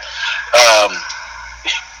duck call.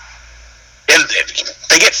 And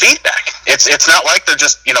they get feedback. It's not like they're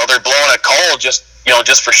just, they're blowing a call just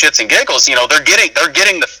for shits and giggles. They're getting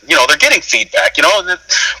feedback.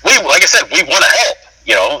 Like I said, we want to help.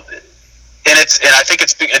 And I think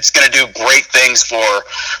it's going to do great things for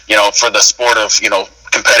the sport of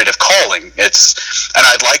competitive calling. And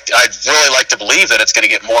I'd really like to believe that it's going to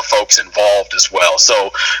get more folks involved as well.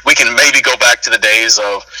 So we can maybe go back to the days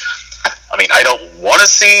of, I don't want to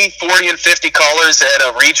see 40 and 50 callers at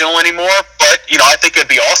a regional anymore, but I think it'd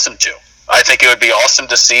be awesome to. I think it would be awesome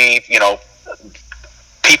to see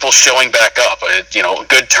people showing back up.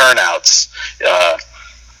 Good turnouts.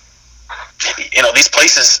 These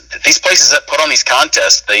places that put on these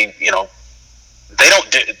contests, they're doing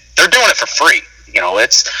it for free.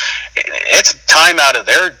 It's time out of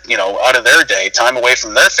their day, time away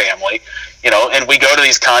from their family, and we go to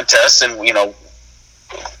these contests and,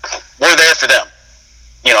 we're there for them,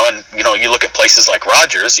 and, you look at places like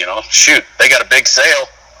Rogers, shoot, they got a big sale.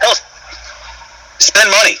 Hell, spend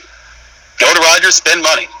money. Go to Rogers, spend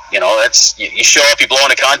money. You show up, you blow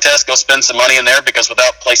in a contest, go spend some money in there, because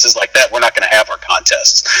without places like that, we're not going to have our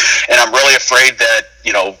contests. And I'm really afraid that,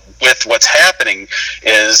 with what's happening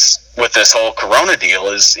is with this whole Corona deal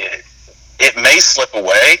is it may slip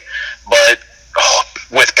away, but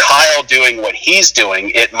with Kyle doing what he's doing,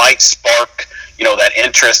 it might spark, that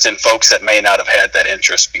interest in folks that may not have had that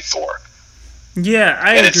interest before. Yeah,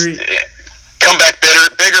 I agree. Come back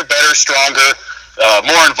bigger, better, stronger,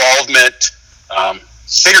 more involvement,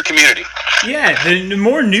 bigger community. Yeah, the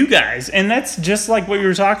more new guys, and that's just like what you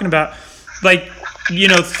were talking about. Like,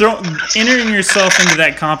 entering yourself into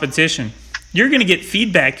that competition, you're going to get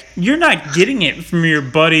feedback. You're not getting it from your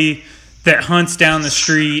buddy that hunts down the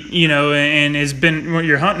street, and has been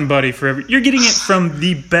your hunting buddy forever. You're getting it from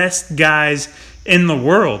the best guys in the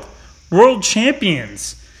world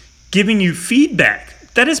champions, giving you feedback.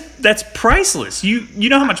 That's priceless. You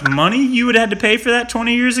know how much money you would have had to pay for that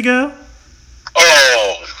 20 years ago?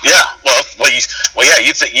 Oh, yeah.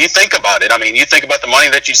 You think about it. You think about the money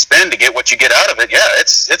that you spend to get what you get out of it. Yeah,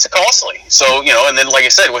 it's costly. So, and then like I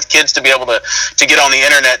said, with kids to be able to get on the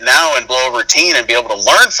internet now and blow a routine and be able to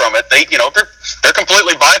learn from it, they're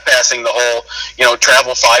completely bypassing the whole,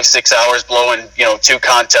 travel 5-6 hours, blow in, 2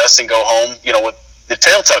 contests and go home, with the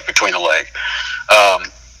tail tucked between the leg.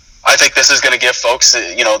 I think this is going to give folks,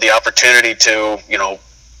 the opportunity to,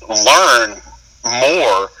 learn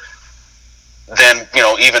more than,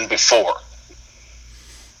 even before.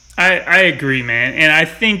 I agree, man. And I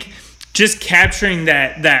think just capturing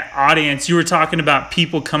that audience, you were talking about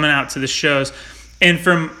people coming out to the shows. And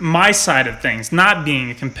from my side of things, not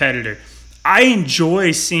being a competitor, I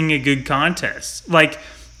enjoy seeing a good contest. Like,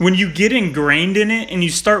 when you get ingrained in it and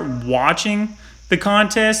you start watching the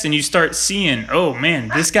contest and you start seeing, oh man,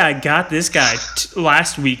 this guy got this guy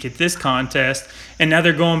last week at this contest, and now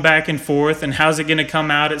they're going back and forth, and how's it going to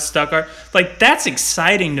come out at Stuttgart? Like, that's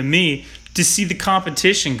exciting to me to see the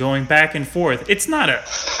competition going back and forth. It's not a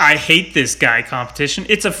I hate this guy competition.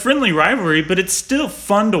 It's a friendly rivalry, but it's still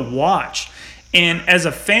fun to watch. And as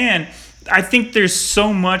a fan, I think there's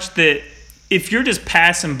so much that if you're just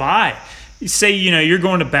passing by, say, you're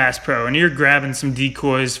going to Bass Pro and you're grabbing some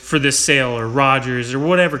decoys for this sale or Rogers or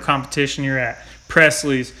whatever competition you're at,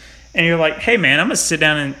 Presley's, and you're like, hey man, I'm going to sit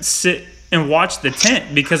down and watch the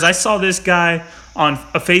tent because I saw this guy on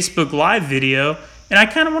a Facebook Live video and I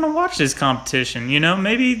kind of want to watch this competition.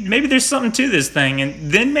 Maybe there's something to this thing, and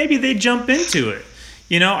then maybe they jump into it.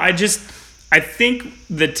 I think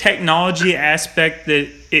the technology aspect that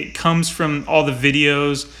it comes from all the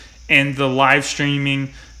videos and the live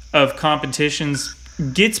streaming of competitions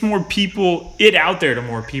gets more people out there to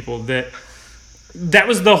more people. That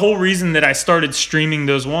was the whole reason that I started streaming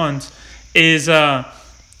those ones. Is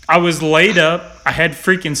I was laid up, I had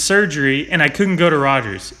freaking surgery, and I couldn't go to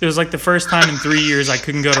Rogers. It was like the first time in 3 years I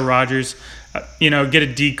couldn't go to Rogers. Get a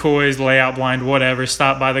decoys, layout blind, whatever,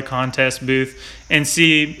 stop by the contest booth and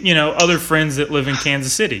see, other friends that live in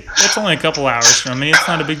Kansas City. That's only a couple hours from me. It's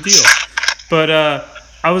not a big deal. But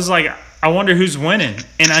I was like, I wonder who's winning.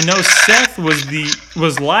 And I know Seth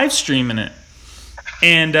was live streaming it.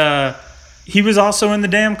 And he was also in the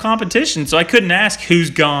damn competition. So I couldn't ask who's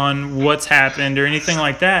gone, what's happened, or anything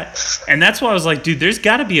like that. And that's why I was like, dude, there's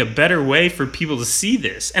got to be a better way for people to see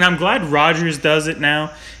this. And I'm glad Rogers does it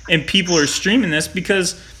now and people are streaming this,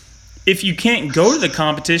 because if you can't go to the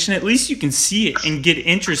competition, at least you can see it and get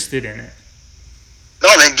interested in it. No,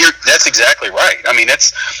 that's exactly right. I mean,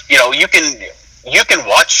 that's, you can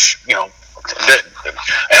watch, and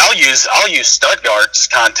I'll use Stuttgart's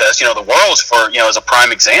contest, the Worlds for, as a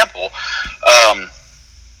prime example. I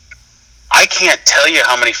can't tell you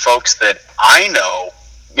how many folks that I know,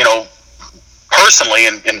 personally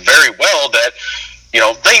and very well, that,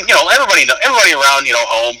 everybody around,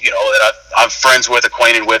 home, that I'm friends with,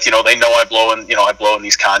 acquainted with, they know I blow in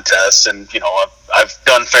these contests, and, I've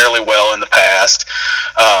done fairly well in the past.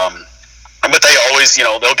 But they always,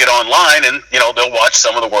 they'll get online and, they'll watch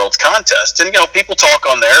some of the world's contests. And, people talk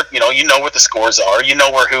on there, you know what the scores are,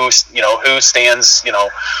 where who stands,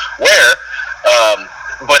 where.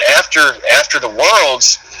 But after the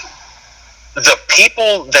worlds, the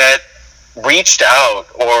people that reached out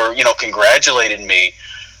or, congratulated me,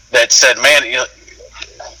 that said, man,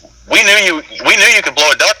 we knew you could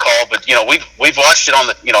blow a duck call, but, we've watched it on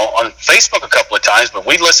on Facebook a couple of times, but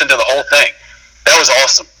we listened to the whole thing. That was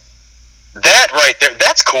awesome. That right there,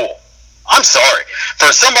 that's cool. I'm sorry.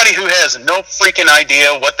 For somebody who has no freaking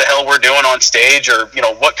idea what the hell we're doing on stage, or,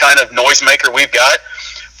 what kind of noisemaker we've got,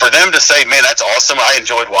 for them to say, man, that's awesome, I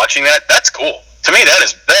enjoyed watching that, that's cool. To me, that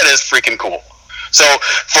is freaking cool. So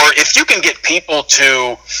if you can get people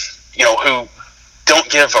to, who don't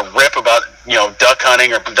give a rip about, duck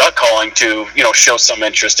hunting or duck calling, to, show some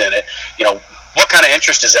interest in it, what kind of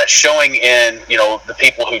interest is that showing in, the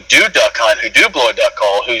people who do duck hunt, who do blow a duck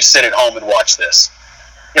call, who sit at home and watch this?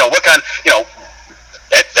 What kind,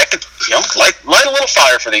 that could, light a little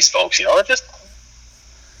fire for these folks, just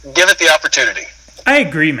give it the opportunity. I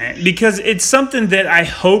agree, man, because it's something that I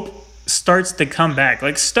hope starts to come back.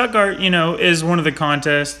 Like Stuttgart, is one of the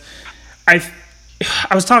contests. I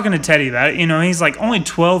was talking to Teddy about it, he's like, only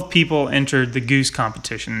 12 people entered the goose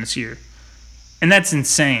competition this year. And that's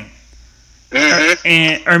insane.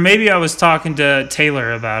 Mm-hmm. Or maybe I was talking to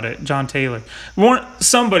Taylor about it, John Taylor.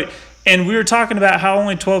 Somebody, and we were talking about how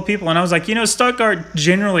only 12 people, and I was like, Stuttgart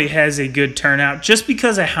generally has a good turnout just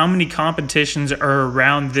because of how many competitions are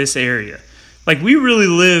around this area. Like, we really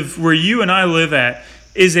live, where you and I live at,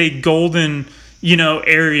 is a golden,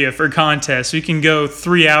 area for contests. We can go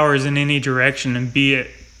 3 hours in any direction and be at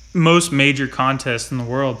most major contests in the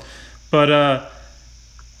world. But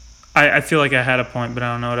I feel like I had a point, but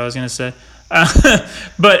I don't know what I was going to say.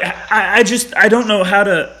 But I don't know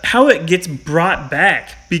how it gets brought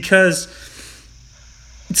back, because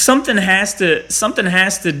something has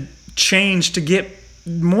to change to get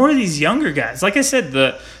more of these younger guys. Like I said,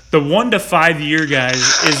 the 1 to 5 year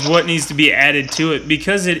guys is what needs to be added to it,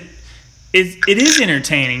 because it is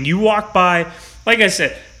entertaining. You walk by, like I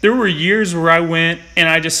said, there were years where I went and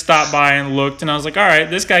I just stopped by and looked, and I was like, all right,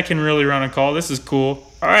 this guy can really run a call. This is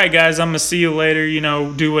cool. All right, guys, I'm going to see you later,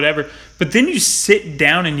 do whatever. But then you sit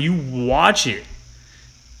down and you watch it,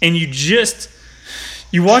 and you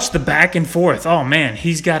watch the back and forth. Oh, man,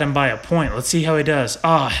 he's got him by a point. Let's see how he does.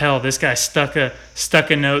 Oh, hell, this guy stuck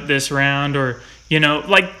a note this round, or,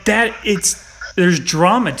 like that. There's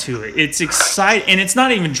drama to it. It's exciting, and it's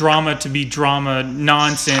not even drama to be drama,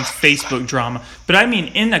 nonsense, Facebook drama. But I mean,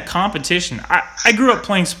 in a competition, I grew up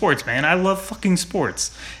playing sports, man. I love fucking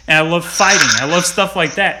sports, and I love fighting. I love stuff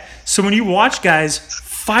like that. So when you watch guys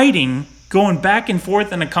fighting, going back and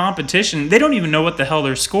forth in a competition, they don't even know what the hell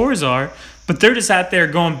their scores are, but they're just out there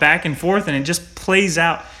going back and forth, and it just plays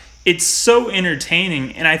out. It's so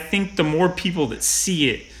entertaining, and I think the more people that see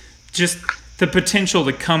it, just the potential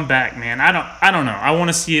to come back, man. I don't know. I want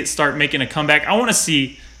to see it start making a comeback. I want to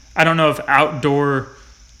see, I don't know if outdoor,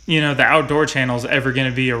 the outdoor channel is ever going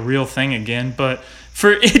to be a real thing again, but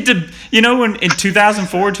for it to, when in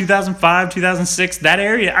 2004, 2005, 2006, that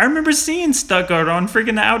area, I remember seeing Stuttgart on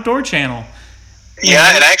freaking the outdoor channel.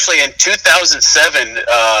 Yeah, and actually in 2007,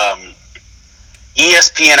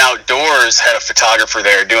 ESPN Outdoors had a photographer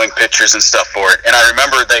there doing pictures and stuff for it. And I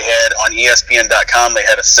remember they had on ESPN.com, they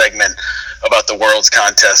had a segment about the World's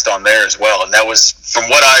contest on there as well. And that was, from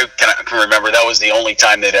what I can remember, that was the only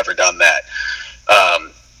time they'd ever done that.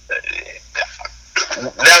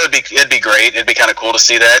 It'd be great. It'd be kind of cool to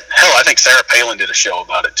see that. Hell, I think Sarah Palin did a show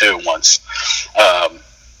about it too once.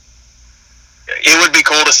 It would be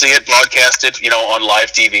cool to see it broadcasted, on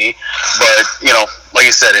live TV. But, like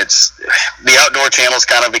you said, it's the outdoor channel's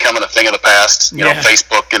kind of becoming a thing of the past.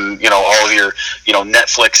 Facebook and, all of your,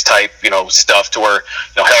 Netflix type, stuff, to where,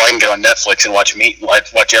 hell, I can get on Netflix and watch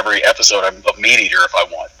every episode of Meat Eater if I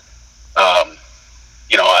want.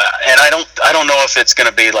 And I don't know if it's going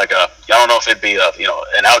to be like I don't know if it'd be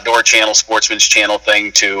an outdoor channel, sportsman's channel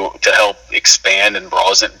thing to help expand and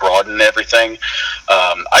broaden everything.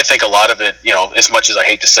 I think a lot of it, as much as I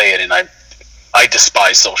hate to say it, and I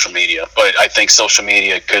despise social media, but I think social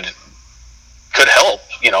media could help,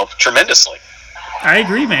 tremendously. I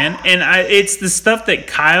agree, man. And it's the stuff that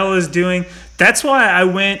Kyle is doing. That's why I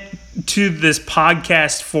went to this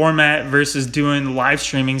podcast format versus doing live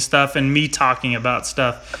streaming stuff and me talking about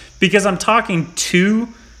stuff, because I'm talking to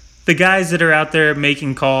the guys that are out there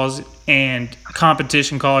making calls and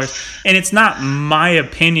competition callers, and it's not my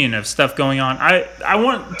opinion of stuff going on. I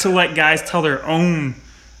want to let guys tell their own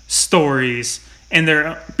stories,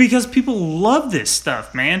 and because people love this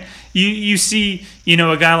stuff, man. You see,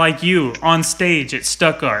 a guy like you on stage at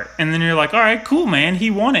Stuttgart, and then you're like, all right, cool, man, he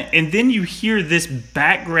won it. And then you hear this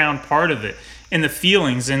background part of it and the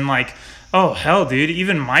feelings, and like, oh, hell, dude,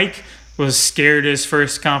 even Mike was scared his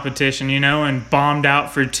first competition, and bombed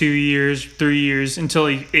out for 2 years, 3 years until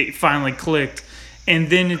it finally clicked. And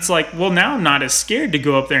then it's like, well, now I'm not as scared to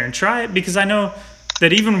go up there and try it, because I know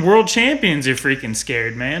that even world champions are freaking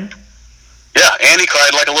scared, man. Yeah, Andy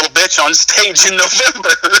cried like a little bitch on stage in November.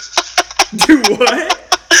 Do what?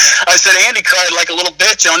 I said Andy cried like a little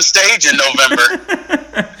bitch on stage in November.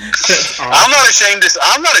 Awesome. I'm not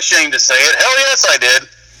ashamed to say it. Hell yes, I did.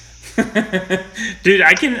 Dude,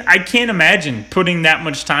 I can't imagine putting that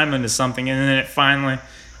much time into something and then it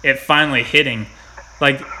finally hitting.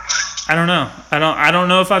 Like, I don't know. I don't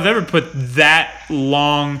know if I've ever put that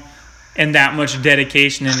long and that much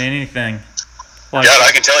dedication into anything. Like, God,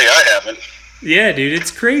 I can tell you I haven't. Yeah, dude,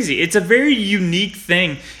 it's crazy. It's a very unique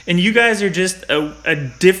thing, and you guys are just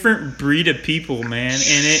a different breed of people, man.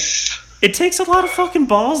 And it takes a lot of fucking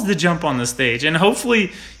balls to jump on the stage. And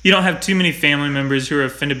hopefully you don't have too many family members who are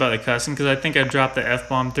offended by the cussing, because I think I've dropped the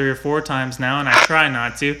F-bomb 3 or 4 times now, and I try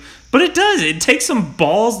not to. But it does. It takes some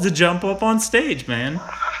balls to jump up on stage, man.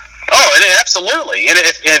 Oh, and absolutely. And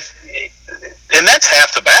and that's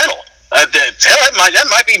half the battle. That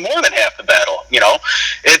might be more than half the battle.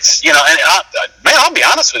 It's and man, I'll be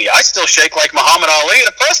honest with you. I still shake like Muhammad Ali at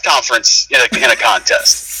a press conference in a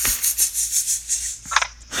contest.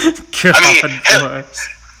 God,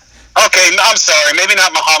 okay, I'm sorry. Maybe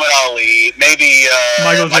not Muhammad Ali. Maybe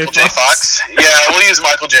Michael J. Fox. Yeah, we'll use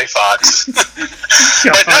Michael J. Fox.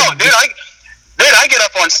 But no, dude, I get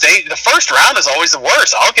up on stage. The first round is always the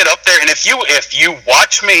worst. I'll get up there, and if you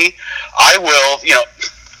watch me, I will.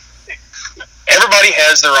 Everybody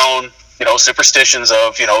has their own, superstitions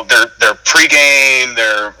of, their pregame,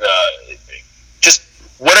 their just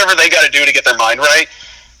whatever they got to do to get their mind right.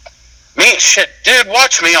 Me, shit, dude,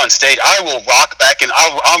 watch me on stage. I will rock back, and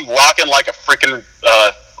I'm rocking like a freaking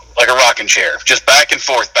like a rocking chair, just back and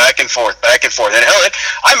forth, back and forth, back and forth. And hell,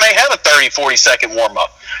 I may have a 30, 40 second warm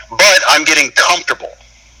up, but I'm getting comfortable.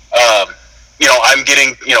 I'm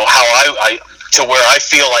getting, how I to where I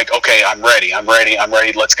feel like, okay, I'm ready,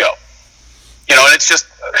 let's go. And it's just,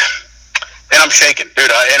 and I'm shaking,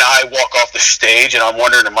 dude. I walk off the stage, and I'm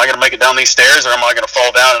wondering, am I going to make it down these stairs, or am I going to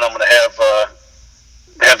fall down, and I'm going to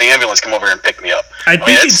have the ambulance come over here and pick me up? I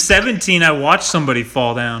think in 17, I watched somebody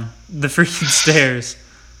fall down the freaking stairs.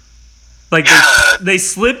 Like, they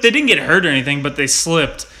slipped. They didn't get hurt or anything, but they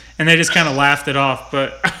slipped, and they just kind of laughed it off.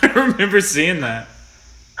 But I remember seeing that.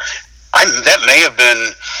 That may have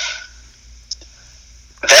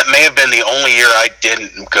been the only year I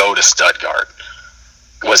didn't go to Stuttgart.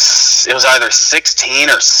 It was either 16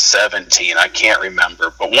 or 17. I can't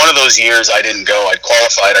remember. But one of those years I didn't go. I'd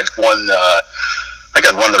qualified. I'd won the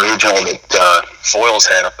regional that Foils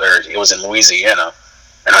had up there. It was in Louisiana.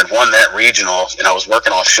 And I'd won that regional, and I was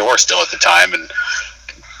working offshore still at the time. And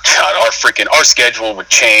God, our schedule would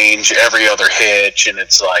change every other hitch, and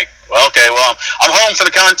it's like, well, okay, well, I'm home for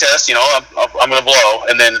the contest. I'm going to blow.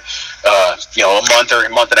 And then, a month or a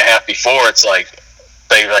month and a half before, it's like,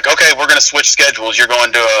 they're like, okay, we're going to switch schedules. You're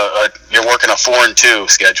going to you're working a 4-2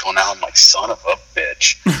 schedule now. I'm like, son of a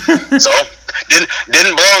bitch. So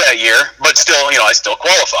didn't blow that year, but still, I still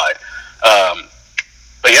qualified.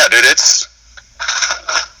 But yeah, dude, it's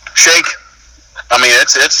shake. I mean,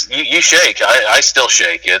 it's you shake. I still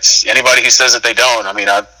shake. It's anybody who says that they don't. I mean,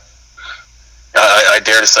 I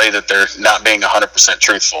dare to say that they're not being 100%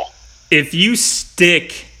 truthful. If you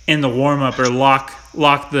stick in the warm up or lock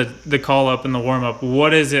the call up in the warm up,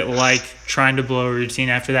 what is it like trying to blow a routine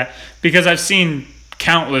after that? Because I've seen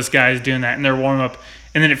countless guys doing that in their warm up,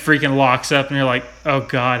 and then it freaking locks up, and you're like, oh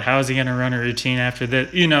God, how is he going to run a routine after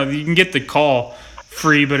that? You can get the call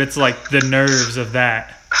free, but it's like the nerves of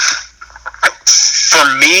that. For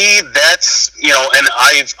me, that's, and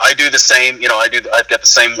I do the same. I've got the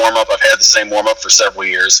same warm up. I've had the same warm up for several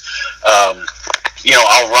years. I'll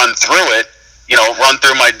run through it. Run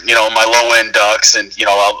through my my low end ducks, and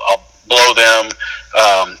I'll blow them.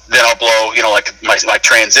 Then I'll blow like my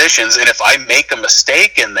transitions. And if I make a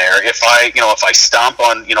mistake in there, if I stomp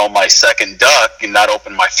on my second duck and not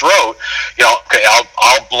open my throat, okay,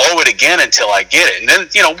 I'll blow it again until I get it. And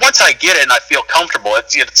then once I get it and I feel comfortable,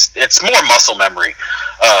 it's more muscle memory.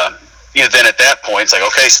 Then at that point it's like,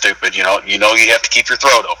 okay, stupid, you have to keep your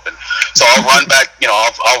throat open. So I'll run back,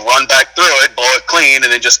 I'll run back through it, blow it clean,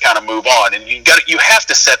 and then just kind of move on. And you have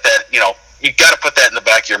to set that, you got to put that in the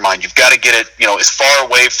back of your mind. You've got to get it, as far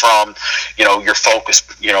away from, your focus,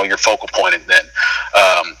 your focal point. And then,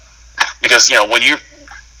 because when you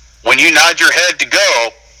nod your head to go,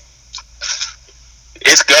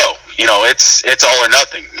 it's go. It's all or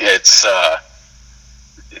nothing. It's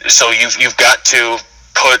so you've got to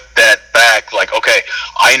put that back. Like, okay,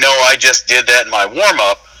 I know I just did that in my warm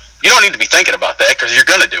up. You don't need to be thinking about that because you're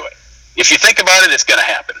going to do it. If you think about it, it's going to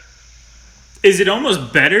happen. Is it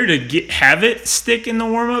almost better to have it stick in the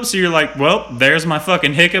warm up? So you're like, well, there's my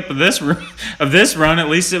fucking hiccup of this run. At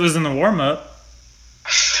least it was in the warm up.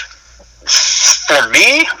 For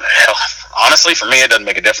me, honestly, it doesn't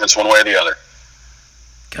make a difference one way or the other.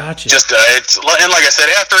 Gotcha. Just and like I said,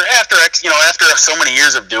 after so many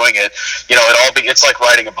years of doing it, it's like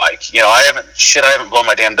riding a bike. I haven't blown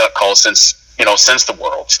my damn duck call since the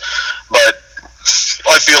Worlds, but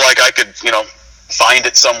I feel like I could find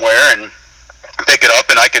it somewhere and pick it up,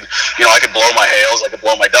 and I could blow my hails, I could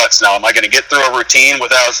blow my ducks. Now, am I going to get through a routine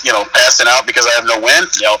without passing out because I have no wind?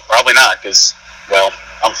 Probably not, because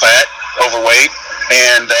I'm fat, overweight,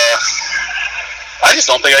 and I just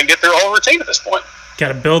don't think I can get through a whole routine at this point. Got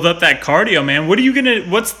to build up that cardio, man. What are you gonna?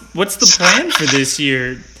 What's the plan for this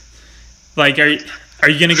year? Like, are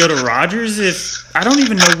you gonna go to Rogers? If I don't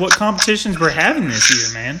even know what competitions we're having this year,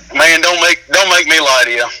 man. Man, don't make me lie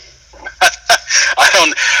to you.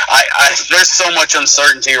 There's so much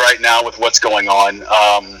uncertainty right now with what's going on.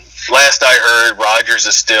 Last I heard, Rogers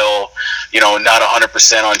is still, not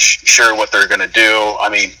 100% on sure what they're going to do. I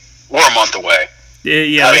mean, we're a month away.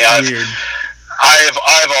 Yeah, that's weird. I've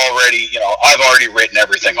already written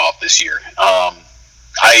everything off this year.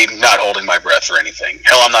 I'm not holding my breath for anything.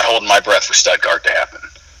 Hell, I'm not holding my breath for Stuttgart to happen.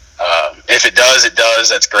 If it does, it does.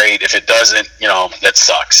 That's great. If it doesn't, that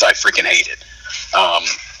sucks. I freaking hate it.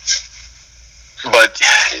 But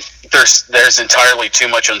there's entirely too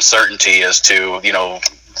much uncertainty as to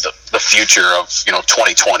the future of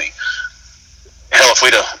 2020. Hell, if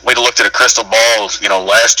we'd have looked at a crystal ball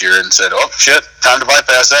last year and said, oh shit, time to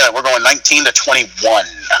bypass that, we're going 19 to 21.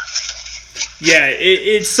 Yeah,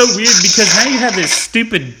 it's so weird because now you have this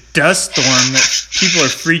stupid dust storm that people are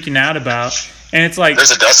freaking out about, and it's like, there's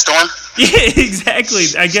a dust storm? Yeah, exactly.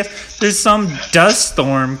 I guess there's some dust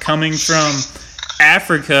storm coming from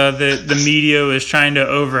Africa that the media is trying to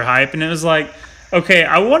overhype, and it was like, okay,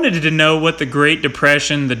 I wanted to know what the Great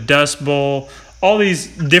Depression, the Dust Bowl, all these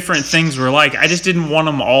different things were like. I just didn't want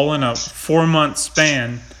them all in a 4-month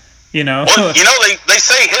span, Well, they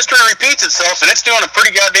say history repeats itself, and it's doing a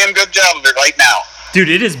pretty goddamn good job of it right now. Dude,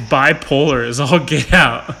 it is bipolar as all get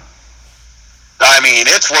out. I mean,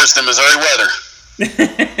 it's worse than Missouri weather.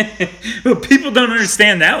 Well, people don't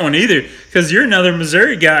understand that one either, because you're another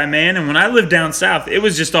Missouri guy, man, and when I lived down south, it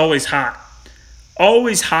was just always hot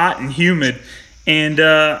and humid, and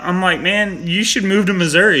I'm like, man, you should move to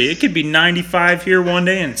Missouri. It could be 95 here one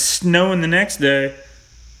day and snowing the next day.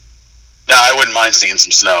 No, I wouldn't mind seeing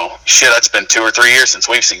some snow. Shit, it's been 2 or 3 years since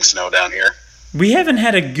we've seen snow down here. We haven't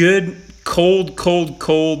had a good cold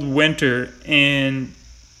winter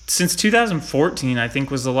since 2014, I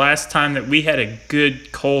think, was the last time that we had a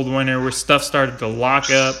good cold winter where stuff started to lock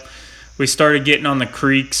up. We started getting on the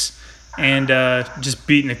creeks and just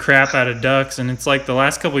beating the crap out of ducks. And it's like the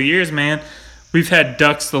last couple of years, man, we've had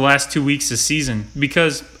ducks the last 2 weeks of season.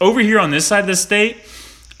 Because over here on this side of the state,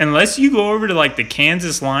 unless you go over to like the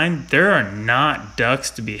Kansas line, there are not ducks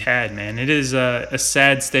to be had, man. It is a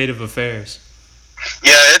sad state of affairs.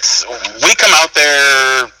 Yeah, we come out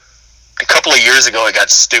there a couple of years ago. It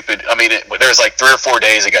got stupid. I mean, there was like 3 or 4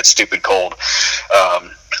 days it got stupid cold.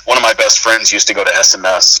 One of my best friends used to go to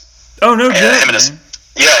SMS. Oh no, good. Him and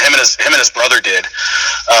his brother did.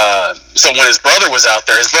 So when his brother was out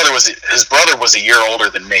there, his brother was a year older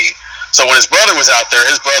than me. So when his brother was out there,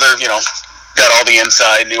 his brother, got all the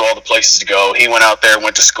inside, knew all the places to go. He went out there,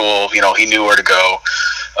 went to school. He knew where to go.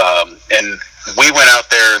 And we went out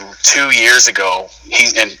there 2 years ago. He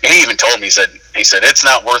even told me, he said it's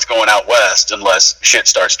not worth going out west unless shit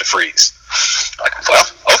starts to freeze. Like, well,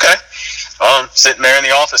 okay. I'm sitting there in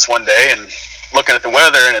the office one day and looking at the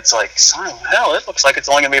weather, and it's like, son of hell, it looks like it's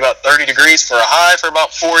only going to be about 30 degrees for a high for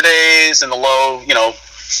about 4 days, and the low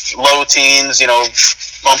teens,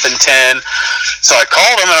 bumping 10. So I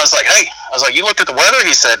called him, and I was like, hey, you looked at the weather?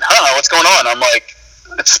 He said, what's going on? I'm like,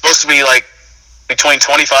 it's supposed to be like between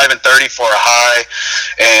 25 and 30 for a high,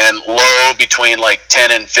 and low between like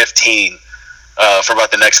 10 and 15 for about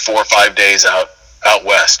the next 4 or 5 days out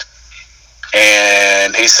west.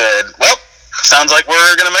 And he said, well, sounds like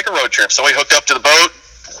we're going to make a road trip. So we hooked up to the boat,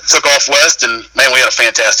 took off west, and man, we had a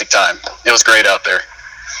fantastic time. It was great out there.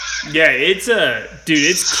 Yeah,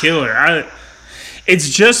 it's killer. It's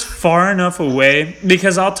just far enough away,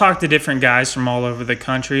 because I'll talk to different guys from all over the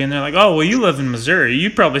country, and they're like, oh, well, you live in Missouri.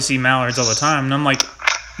 You probably see mallards all the time. And I'm like,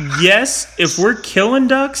 yes, if we're killing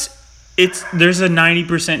ducks, there's a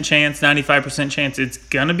 90% chance, 95% chance it's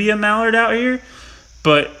going to be a mallard out here.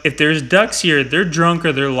 But if there's ducks here, they're drunk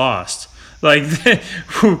or they're lost. Like,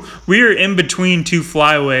 we are in between two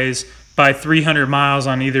flyways by 300 miles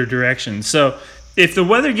on either direction. So if the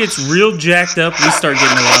weather gets real jacked up, we start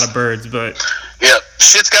getting a lot of birds. But yeah,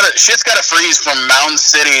 shit's gotta freeze from Mountain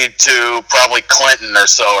City to probably Clinton or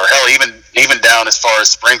so, or hell, even down as far as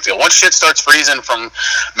Springfield. Once shit starts freezing from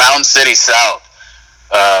Mountain City south,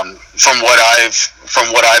 from what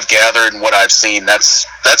I've gathered and what I've seen, that's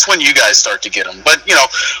when you guys start to get them. But you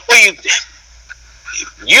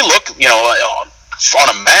look, on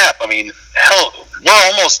a map. I mean, hell, we're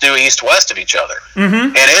almost due east-west of each other,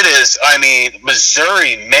 and it is. I mean,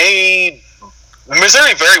 Missouri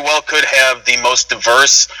very well could have the most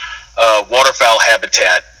diverse waterfowl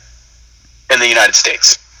habitat in the United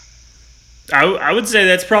States. I would say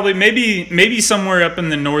that's probably maybe somewhere up in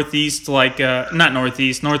the northeast, like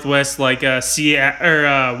northwest, like Seattle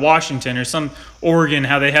or Washington or some Oregon.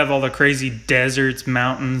 How they have all the crazy deserts,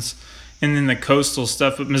 mountains, and then the coastal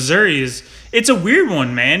stuff. But Missouri it's a weird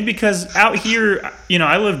one, man, because out here,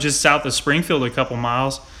 I live just south of Springfield, a couple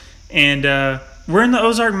miles, and we're in the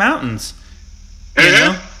Ozark Mountains,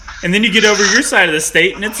 and then you get over your side of the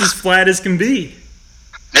state, and it's as flat as can be.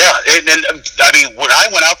 Yeah, and I mean, when I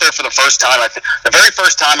went out there for the first time, the very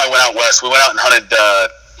first time I went out west, we went out and hunted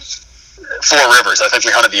Four Rivers. I think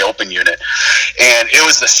we hunted the open unit, and it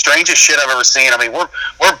was the strangest shit I've ever seen. I mean, we're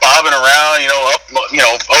bobbing around, up,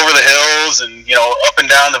 over the hills and up and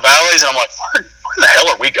down the valleys, and I'm like, where the hell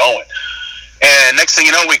are we going? And next thing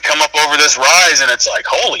you know, we come up over this rise, and it's like,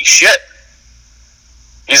 holy shit.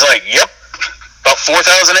 He's like, yep, about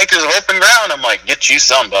 4,000 acres of open ground. I'm like, get you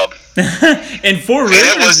some, bub. And Four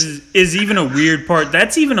Rivers is even a weird part.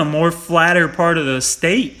 That's even a more flatter part of the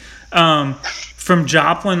state. From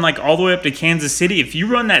Joplin, like all the way up to Kansas City. If you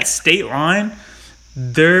run that state line,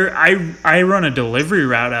 I run a delivery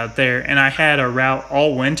route out there, and I had a route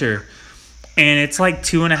all winter, and it's like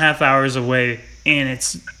 2.5 hours away, and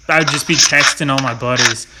I'd just be texting all my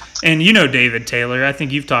buddies. And David Taylor, I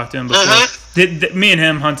think you've talked to him before. Me and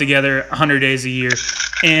him hunt together 100 days a year,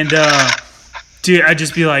 and dude, I'd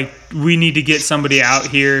just be like, we need to get somebody out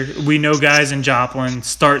here. We know guys in Joplin.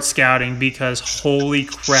 Start scouting, because holy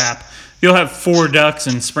crap. You'll have 4 ducks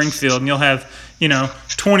in Springfield, and you'll have,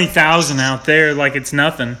 20,000 out there like it's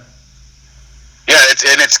nothing. Yeah,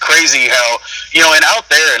 it's crazy how, and out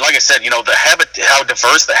there, like I said, how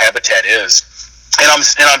diverse the habitat is. And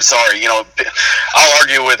I'm sorry, I'll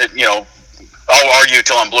argue with it, I'll argue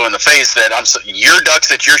till I'm blue in the face that your ducks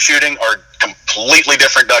that you're shooting are completely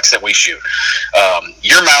different ducks that we shoot.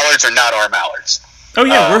 Your mallards are not our mallards. Oh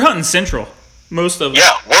yeah, we're hunting central, most of them.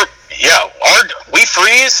 We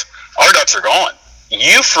freeze. Our ducks are gone.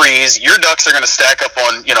 You freeze, your ducks are going to stack up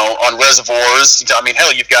on reservoirs. I mean,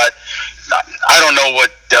 hell, you've got, I don't know what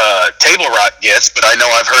Table Rock gets, but I know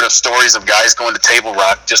I've heard of stories of guys going to Table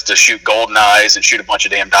Rock just to shoot golden eyes and shoot a bunch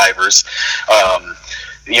of damn divers.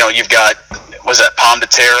 You've got, was that Palm de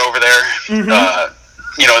Terre over there? Mm-hmm.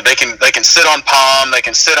 They can sit on Palm, they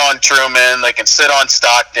can sit on Truman, they can sit on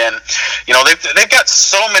Stockton. They've got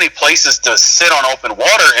so many places to sit on open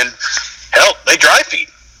water, and hell, they dry feed.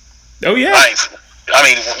 Oh yeah. I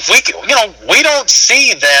mean, we don't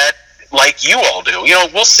see that like you all do.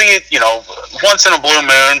 We'll see it, once in a blue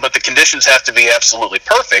moon, but the conditions have to be absolutely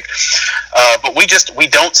perfect. But we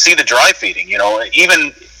don't see the dry feeding.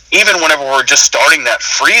 Even whenever we're just starting that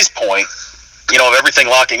freeze point, of everything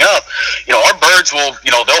locking up, our birds will,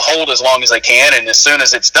 they'll hold as long as they can, and as soon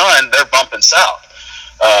as it's done, they're bumping south.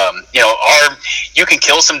 You can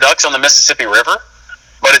kill some ducks on the Mississippi River,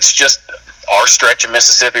 but it's just our stretch of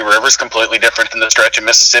Mississippi River is completely different than the stretch of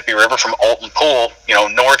Mississippi River from Alton Pool,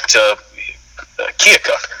 north to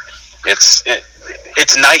Keokuk.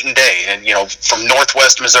 it's night and day. And from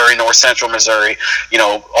northwest Missouri, north central Missouri,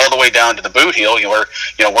 all the way down to the boot heel, we're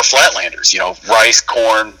flatlanders. Rice,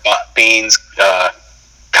 corn, beans,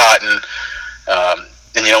 cotton,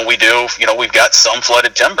 and we've got some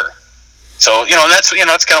flooded timber. So that's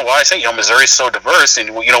kind of why I say Missouri's so diverse, and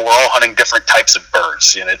we're all hunting different types of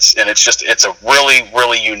birds, and it's a really,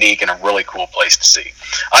 really unique and a really cool place to see.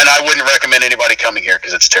 And I wouldn't recommend anybody coming here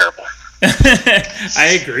because it's terrible.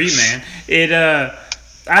 I agree, man.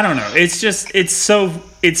 I don't know. It's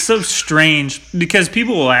so strange because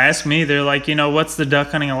people will ask me, they're like, what's the duck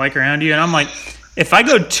hunting I like around you? And I'm like, if I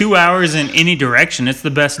go 2 hours in any direction, it's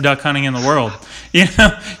the best duck hunting in the world. You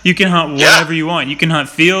can hunt whatever you want. You can hunt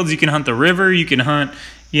fields. You can hunt the river. You can hunt,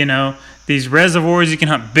 these reservoirs. You can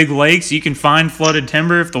hunt big lakes. You can find flooded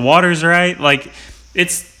timber if the water's right. Like,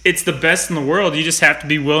 it's the best in the world. You just have to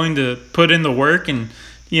be willing to put in the work and,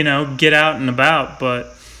 get out and about.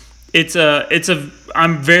 But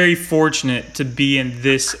I'm very fortunate to be in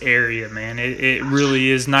this area, man. It really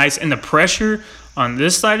is nice. And the pressure on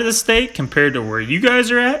this side of the state compared to where you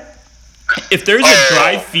guys are at, if there's a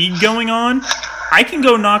dry feed going on, I can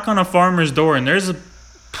go knock on a farmer's door and there's a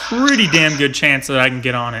pretty damn good chance that I can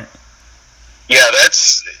get on it. Yeah,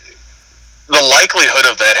 that's the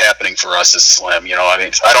likelihood of that happening for us is slim.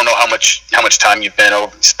 I don't know how much time you've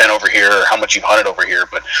spent over here or how much you've hunted over here,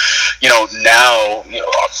 but now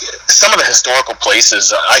some of the historical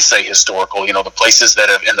places, I say historical, the places that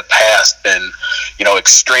have in the past been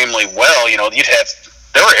extremely well,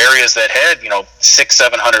 there were areas that had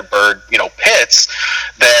 600-700 bird pits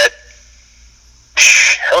that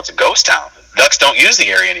hell, it's a ghost town. Ducks don't use the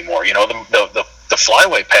area anymore. The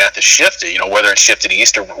flyway path is shifted, whether it's shifted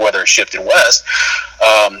east or whether it's shifted west.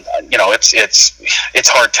 It's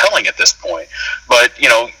hard telling at this point. But,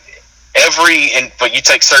 but you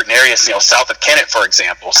take certain areas, south of Kennett, for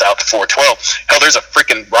example, south of 412, hell, there's a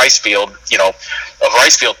freaking rice field, a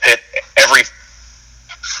rice field pit every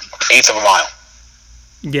eighth of a mile.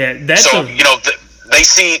 Yeah, that's they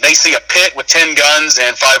see a pit with 10 guns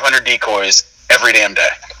and 500 decoys every damn day.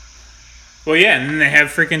 Well, yeah, and then they have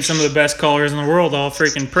freaking some of the best callers in the world all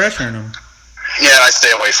freaking pressuring them. Yeah, I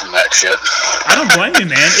stay away from that shit. I don't blame you,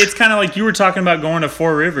 man. It's kind of like you were talking about going to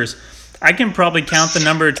Four Rivers. I can probably count the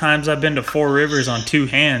number of times I've been to Four Rivers on two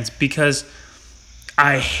hands because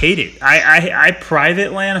I hate it. I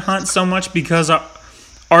private land hunt so much because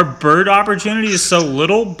our bird opportunity is so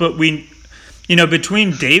little, but we,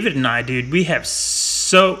 between David and I, dude, we have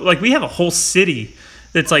we have a whole city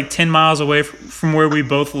that's like 10 miles away from where we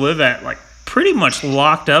both live at, like pretty much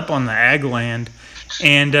locked up on the ag land.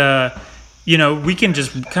 And, we can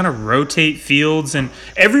just kind of rotate fields and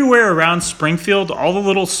everywhere around Springfield, all the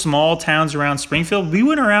little small towns around Springfield, we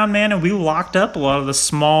went around, man, and we locked up a lot of the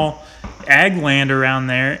small ag land around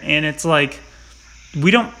there. And it's like,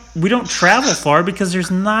 we don't travel far because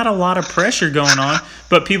there's not a lot of pressure going on.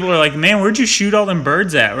 But people are like, man, where'd you shoot all them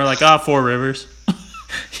birds at? We're like, Four Rivers.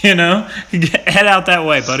 Head out that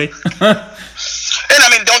way, buddy.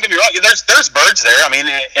 And don't get me wrong, there's birds there.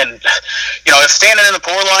 And if standing in the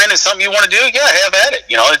pour line is something you want to do, yeah, have at it.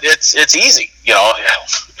 It's easy.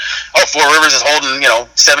 Four Rivers is holding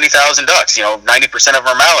 70,000 ducks. 90% of them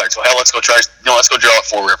are mallards. Well, hell, let's go draw at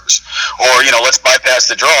Four Rivers, or let's bypass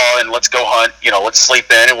the draw and let's go hunt. Let's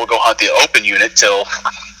sleep in and we'll go hunt the open unit till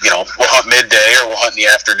we'll hunt midday or we'll hunt in the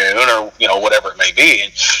afternoon or whatever it may be.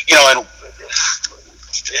 And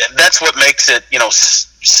that's what makes it,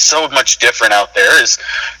 so much different out there is,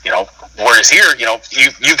 whereas here,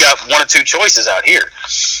 you got one or two choices out here.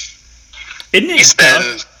 Isn't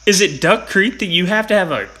it is it Duck Creek that you have to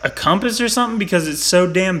have a compass or something because it's so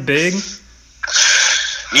damn big?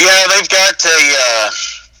 Yeah, they've got a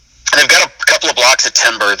couple of blocks of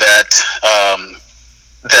timber that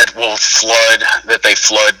will flood, that they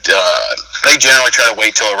flood. They generally try to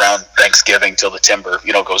wait till around Thanksgiving till the timber,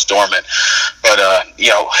 goes dormant. But,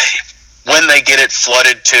 when they get it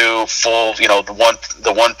flooded to full,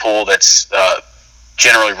 the one pool that's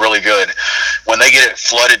generally really good, when they get it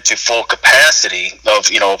flooded to full capacity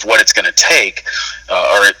of what it's going to take,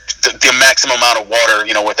 or the maximum amount of water,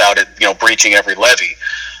 without it, breaching every levee,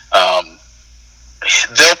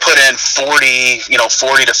 they'll put in 40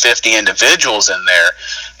 to 50 individuals in there,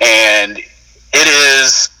 and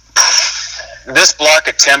this block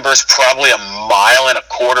of timber is probably 1.25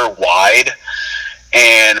 miles wide,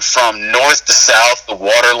 and from north to south, the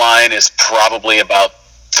water line is probably about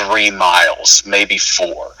 3 miles, maybe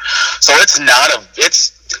 4. So it's in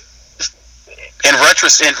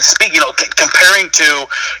retrospect, speaking, comparing to,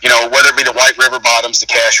 whether it be the White River Bottoms, the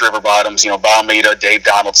Cache River Bottoms, Balmeda, Dave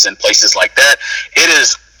Donaldson, places like that, it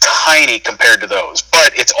is tiny compared to those,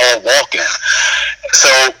 but it's all walk-in.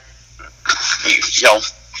 So, you know,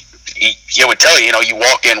 it would tell you, you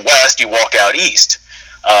walk in west, you walk out east.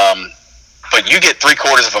 But you get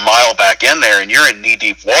 3/4 of a mile back in there, and you're in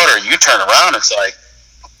knee-deep water, and you turn around, it's like...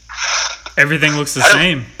 Everything looks the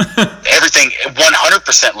same. Everything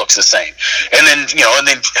 100% looks the same. And then,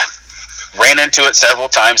 ran into it several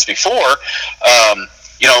times before,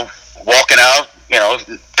 walking out,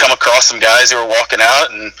 come across some guys who were walking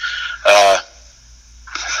out, and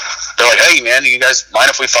they're like, "Hey, man, you guys mind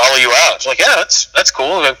if we follow you out?" It's like, "Yeah, that's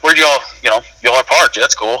cool. Where'd y'all are parked? Yeah,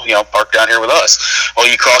 that's cool. Park down here with us." Well,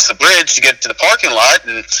 you cross the bridge to get to the parking lot,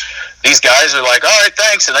 and these guys are like, "All right,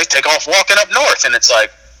 thanks," and they take off walking up north, and it's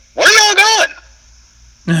like, "Where are y'all going?"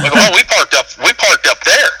 Like, "Well, we parked up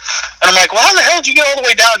there," and I'm like, "Well, how the hell did you get all the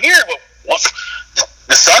way down here?" Well,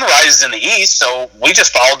 the sun rises in the east, so we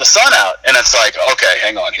just followed the sun out. And it's like, okay,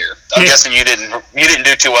 hang on here. I'm guessing you didn't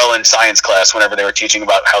do too well in science class whenever they were teaching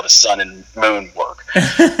about how the sun and moon work.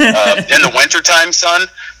 In the wintertime,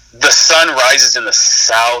 the sun rises in the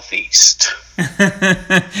southeast.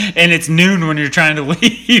 And it's noon when you're trying to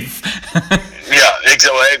leave. Yeah,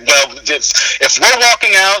 exactly. Well, if we're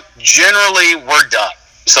walking out, generally we're done.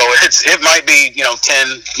 So it might be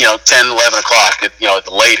 10, 11 o'clock at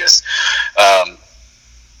the latest.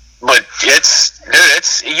 But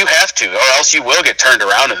it's you have to, or else you will get turned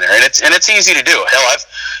around in there, and it's easy to do.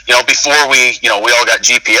 Hell, before we all got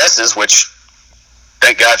GPSs, which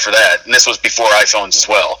thank God for that, and this was before iPhones as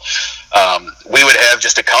well. We would have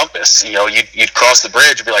just a compass. You'd cross the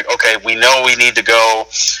bridge and be like, okay, we know we need to go.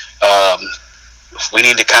 We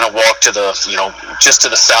need to kind of walk to the just to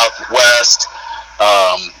the southwest.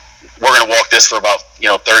 We're going to walk this for about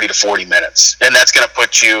 30 to 40 minutes, and that's going to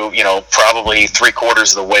put you probably 3/4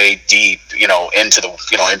 of the way deep into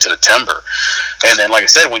the timber. And then, like I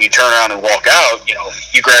said, when you turn around and walk out,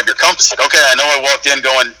 you grab your compass, like, okay, I know I walked in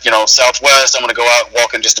going southwest, I'm going to go out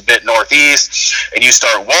walking just a bit northeast, and you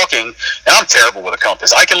start walking. And I'm terrible with a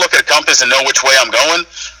compass. I can look at a compass and know which way I'm going,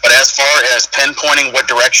 but as far as pinpointing what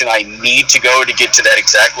direction I need to go to get to that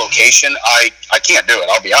exact location, I can't do it,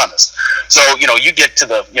 I'll be honest. So you get to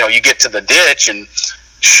the ditch, and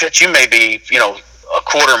shit, you may be a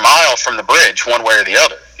 1/4 mile from the bridge one way or the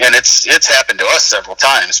other. And it's happened to us several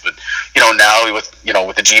times. But now with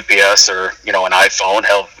the GPS or an iPhone,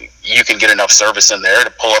 hell, you can get enough service in there to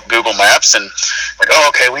pull up Google Maps and like, oh,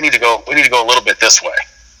 okay, we need to go a little bit this way.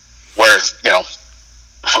 Whereas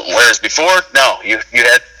before, no, you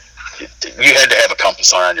had to have a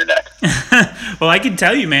compass around your neck. Well, I can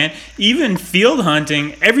tell you, man, even field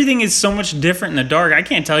hunting, everything is so much different in the dark. I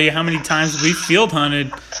can't tell you how many times we field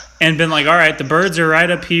hunted and been like, all right, the birds are right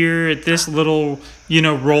up here at this little,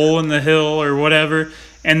 roll in the hill or whatever.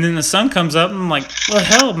 And then the sun comes up, and I'm like, well,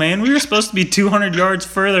 hell, man, we were supposed to be 200 yards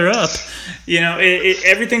further up.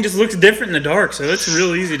 Everything just looks different in the dark, so it's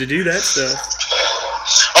real easy to do that stuff.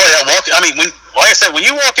 Oh, yeah. Like I said, when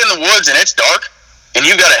you walk in the woods and it's dark and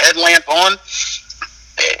you've got a headlamp on,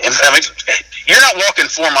 you're not walking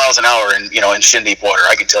 4 miles an hour in shin deep water.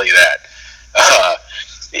 I can tell you that.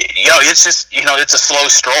 It's just it's a slow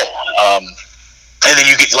stroll. And then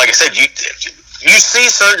you get, like I said, you see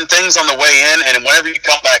certain things on the way in, and whenever you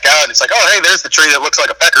come back out, it's like, oh, hey, there's the tree that looks like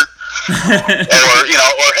a pecker, or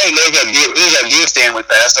hey, there's that deer stand we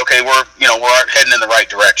passed. Okay, we're heading in the right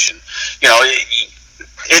direction.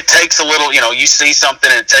 It takes a little, you see something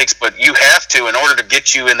and it takes, but you have to, in order to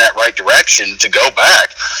get you in that right direction to go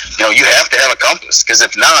back, you have to have a compass, because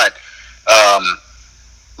if not,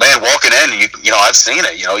 man, walking in, I've seen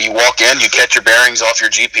it, you walk in, you catch your bearings off your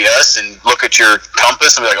GPS and look at your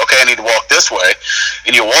compass and be like, okay, I need to walk this way,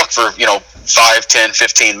 and you walk for, 5, 10,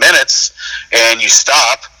 15 minutes, and you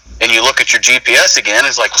stop, and you look at your GPS again, and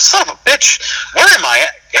it's like, well, son of a bitch, where am I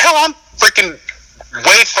at? Hell, I'm freaking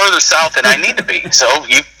way further south than I need to be. So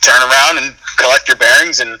you turn around and collect your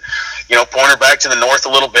bearings and point her back to the north a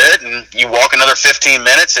little bit, and you walk another 15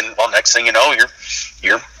 minutes, and well, next thing you know,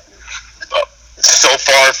 you're so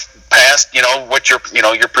far past what your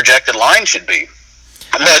projected line should be.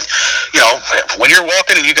 But when you're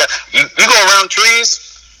walking and you go around trees,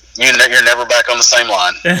 you're never back on the same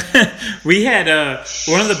line. We had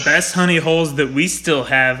one of the best honey holes that we still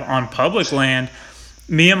have on public land.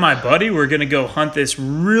 Me and my buddy were going to go hunt this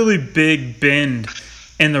really big bend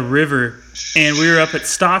in the river, and we were up at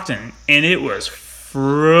Stockton, and it was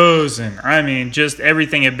frozen. I mean, just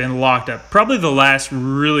everything had been locked up. Probably the last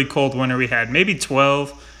really cold winter we had, maybe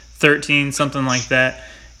 12, 13, something like that.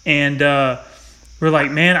 And we're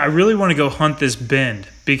like, man, I really want to go hunt this bend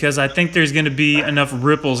because I think there's going to be enough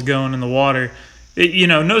ripples going in the water.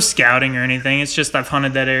 No scouting or anything. It's just I've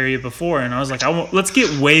hunted that area before, and I was like, let's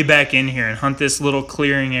get way back in here and hunt this little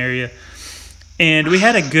clearing area. and we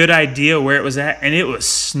had a good idea where it was at, and it was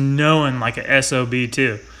snowing like a SOB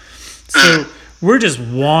too. So we're just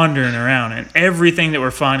wandering around, and everything that we're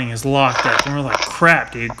finding is locked up, and we're like,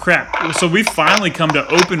 crap, dude, crap. So we finally come to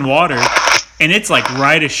open water, and it's like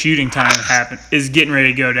right as shooting time is getting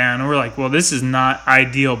ready to go down, and we're like, well, this is not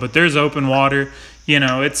ideal, but there's open water.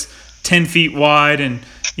 It's 10 feet wide, and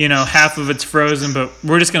half of it's frozen, but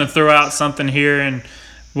we're just gonna throw out something here, and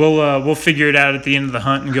we'll figure it out at the end of the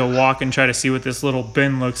hunt and go walk and try to see what this little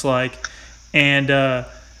bend looks like. And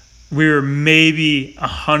we were maybe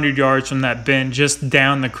 100 yards from that bend, just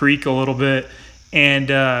down the creek a little bit, and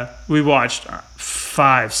we watched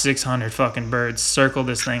 500-600 fucking birds circle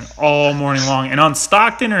this thing all morning long. And on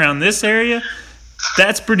Stockton, around this area,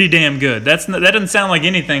 that's pretty damn good. That doesn't sound like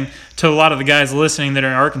anything to a lot of the guys listening that are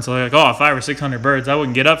in Arkansas. They're like, 500 or 600 birds, I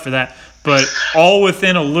wouldn't get up for that. But all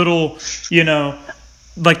within a little,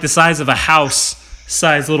 like the size of a house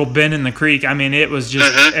size little bend in the creek. I mean, it was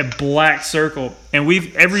just a black circle. And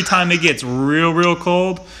every time it gets real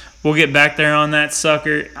cold, we'll get back there on that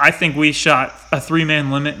sucker. I think we shot a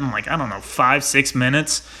 3-man limit in 5-6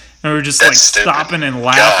 minutes. And we were just stopping and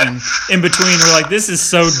laughing in between. We're like, this is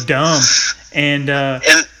so dumb. And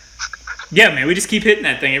yeah, man, we just keep hitting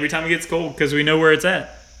that thing every time it gets cold because we know where it's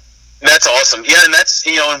at. That's awesome. Yeah, and that's,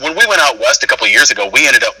 and when we went out west a couple of years ago, we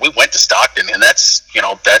went to Stockton, and that's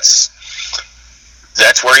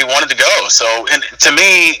where he wanted to go. So, and to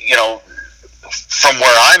me, from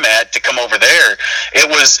where I'm at to come over there,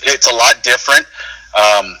 it's a lot different.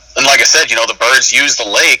 And like I said, the birds use the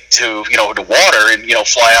lake to water and,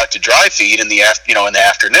 fly out to dry feed in the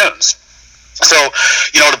afternoons. So,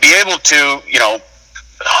 to be able to,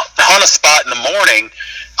 hunt a spot in the morning,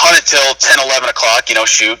 hunt it till 10, 11 o'clock,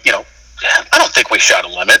 shoot, I don't think we shot a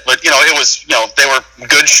limit, but, it was, they were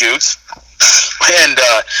good shoots. And,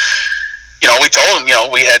 we told them,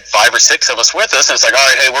 we had 5 or 6 of us with us, and it's like, all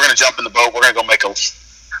right, hey, we're going to jump in the boat. We're going to go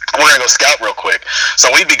scout real quick.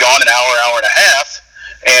 So we'd be gone an hour and a half,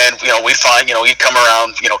 and, we'd find, you'd come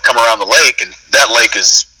around the lake, and that lake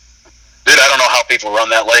is, dude, I don't know how people run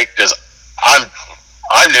that lake, because I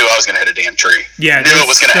knew I was going to hit a damn tree. Yeah, I knew it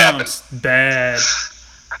was going to happen. Bad.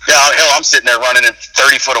 Yeah, hell, I'm sitting there running in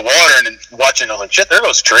 30 foot of water and watching. I'm like, shit, there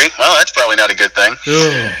goes a tree. Well, that's probably not a good thing.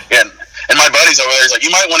 And my buddy's over there. He's like, you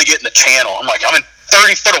might want to get in the channel. I'm like, I'm in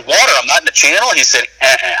 30 foot of water. I'm not in the channel. And he said,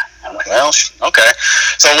 I'm like, well, okay.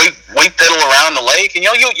 So we piddle around the lake, and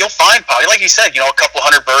you'll find probably, like you said, a couple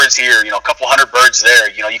hundred birds here, a couple hundred birds there.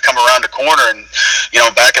 You come around a corner, and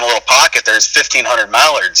back in a little pocket, there's 1,500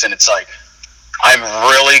 mallards, and it's like, I'm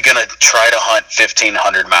really gonna try to hunt 1,500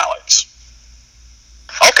 mallards.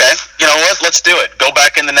 Okay, you know what? Let's do it. Go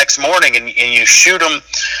back in the next morning, and you shoot them.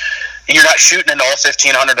 You're not shooting into all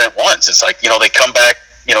 1,500 at once. It's like, they come back,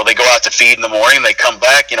 they go out to feed in the morning, they come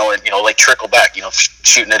back, and they trickle back,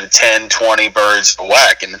 shooting at 10, 20 birds a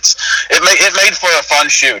whack, and it made for a fun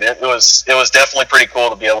shoot. It was definitely pretty cool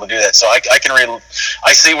to be able to do that. So I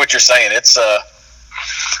see what you're saying. It's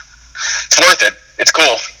worth it. It's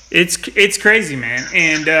cool. It's crazy, man.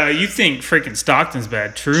 And you think freaking Stockton's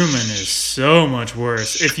bad. Truman is so much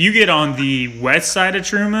worse. If you get on the west side of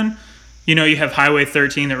Truman, you have Highway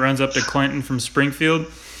 13 that runs up to Clinton from Springfield.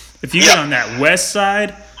 If you get on that west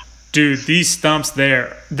side, dude, these stumps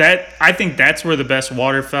there, I think that's where the best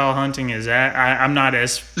waterfowl hunting is at. I'm not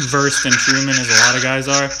as versed in Truman as a lot of guys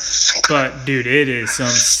are, but, dude, it is some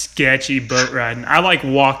sketchy boat riding. I like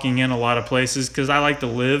walking in a lot of places because I like to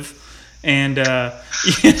live. And, it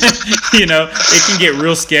can get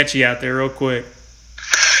real sketchy out there real quick.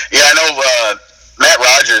 Yeah, I know Matt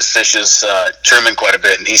Rogers fishes Truman quite a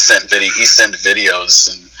bit, and he sent videos,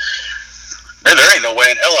 and there ain't no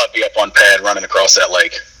way in hell I'd be up on pad running across that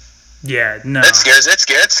lake. Yeah, no. It scared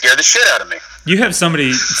the shit out of me. You have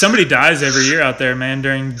somebody dies every year out there, man,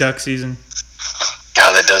 during duck season.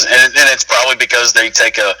 God, that does, and it's probably because they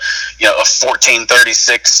take a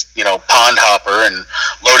 1436 pond hopper and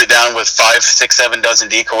load it down with 5, 6, 7 dozen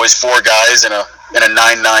decoys, 4 guys, and a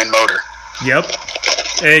 9.9 motor. Yep,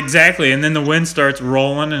 exactly. And then the wind starts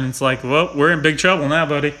rolling, and it's like, well, we're in big trouble now,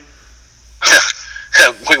 buddy.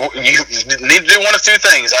 You need to do one of 2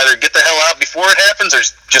 things: either get the hell out before it happens, or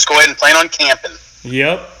just go ahead and plan on camping.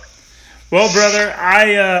 Yep. Well, brother,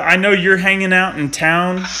 I know you're hanging out in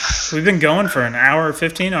town. We've been going for an hour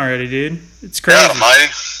 15 already, dude. It's crazy. Yeah, mighty.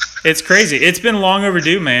 It's crazy. It's been long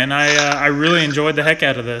overdue, man. I really enjoyed the heck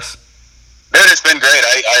out of this. Dude, it's been great.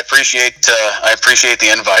 I appreciate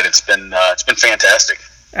the invite. It's been fantastic.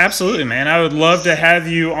 Absolutely, man. I would love to have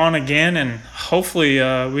you on again, and hopefully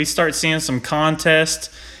we start seeing some contests,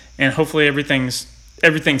 and hopefully everything's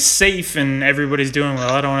everything's safe and everybody's doing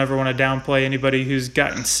well. I don't ever want to downplay anybody who's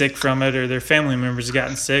gotten sick from it or their family members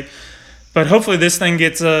gotten sick. But hopefully this thing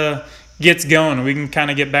gets going. We can kind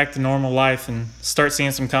of get back to normal life and start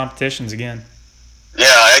seeing some competitions again. Yeah,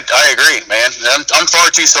 I agree, man. I'm far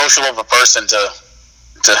too social of a person to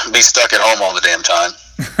be stuck at home all the damn time.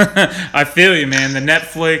 I feel you, man. The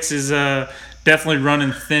Netflix is definitely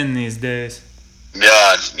running thin these days.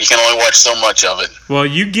 Yeah, you can only watch so much of it. Well,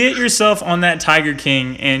 you get yourself on that Tiger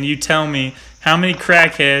King and you tell me how many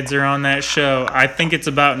crackheads are on that show. I think it's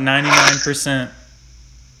about 99%.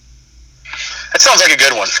 That sounds like a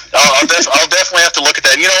good one. I'll definitely have to look at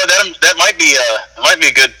that. You know, that might be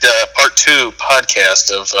a good part 2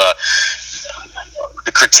 podcast of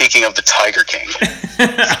the critiquing of the Tiger King.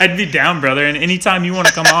 I'd be down, brother. And anytime you want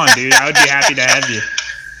to come on, dude, I would be happy to have you.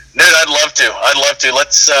 Dude, I'd love to.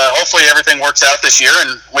 Let's hopefully everything works out this year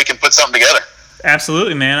and we can put something together.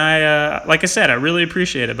 Absolutely, man. I like I said, I really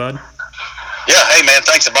appreciate it, bud. Yeah, hey man,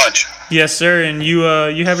 thanks a bunch. Yes, sir. And you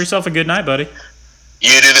have yourself a good night, buddy.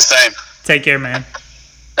 You do the same. Take care, man.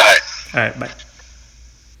 All right, bye.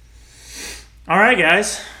 All right,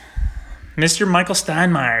 guys. Mr. Michael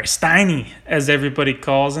Steinmeier, Steiny, as everybody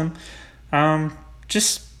calls him.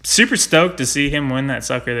 Just super stoked to see him win that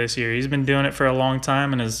sucker this year. He's been doing it for a long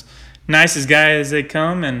time and as nice as guy as they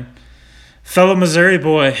come. And fellow Missouri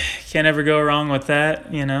boy, can't ever go wrong with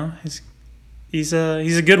that. You know, he's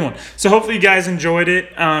a good one. So hopefully you guys enjoyed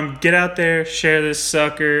it. Get out there, share this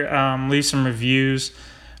sucker, leave some reviews.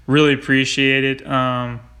 Really appreciate it.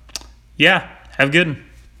 Yeah, have a good one.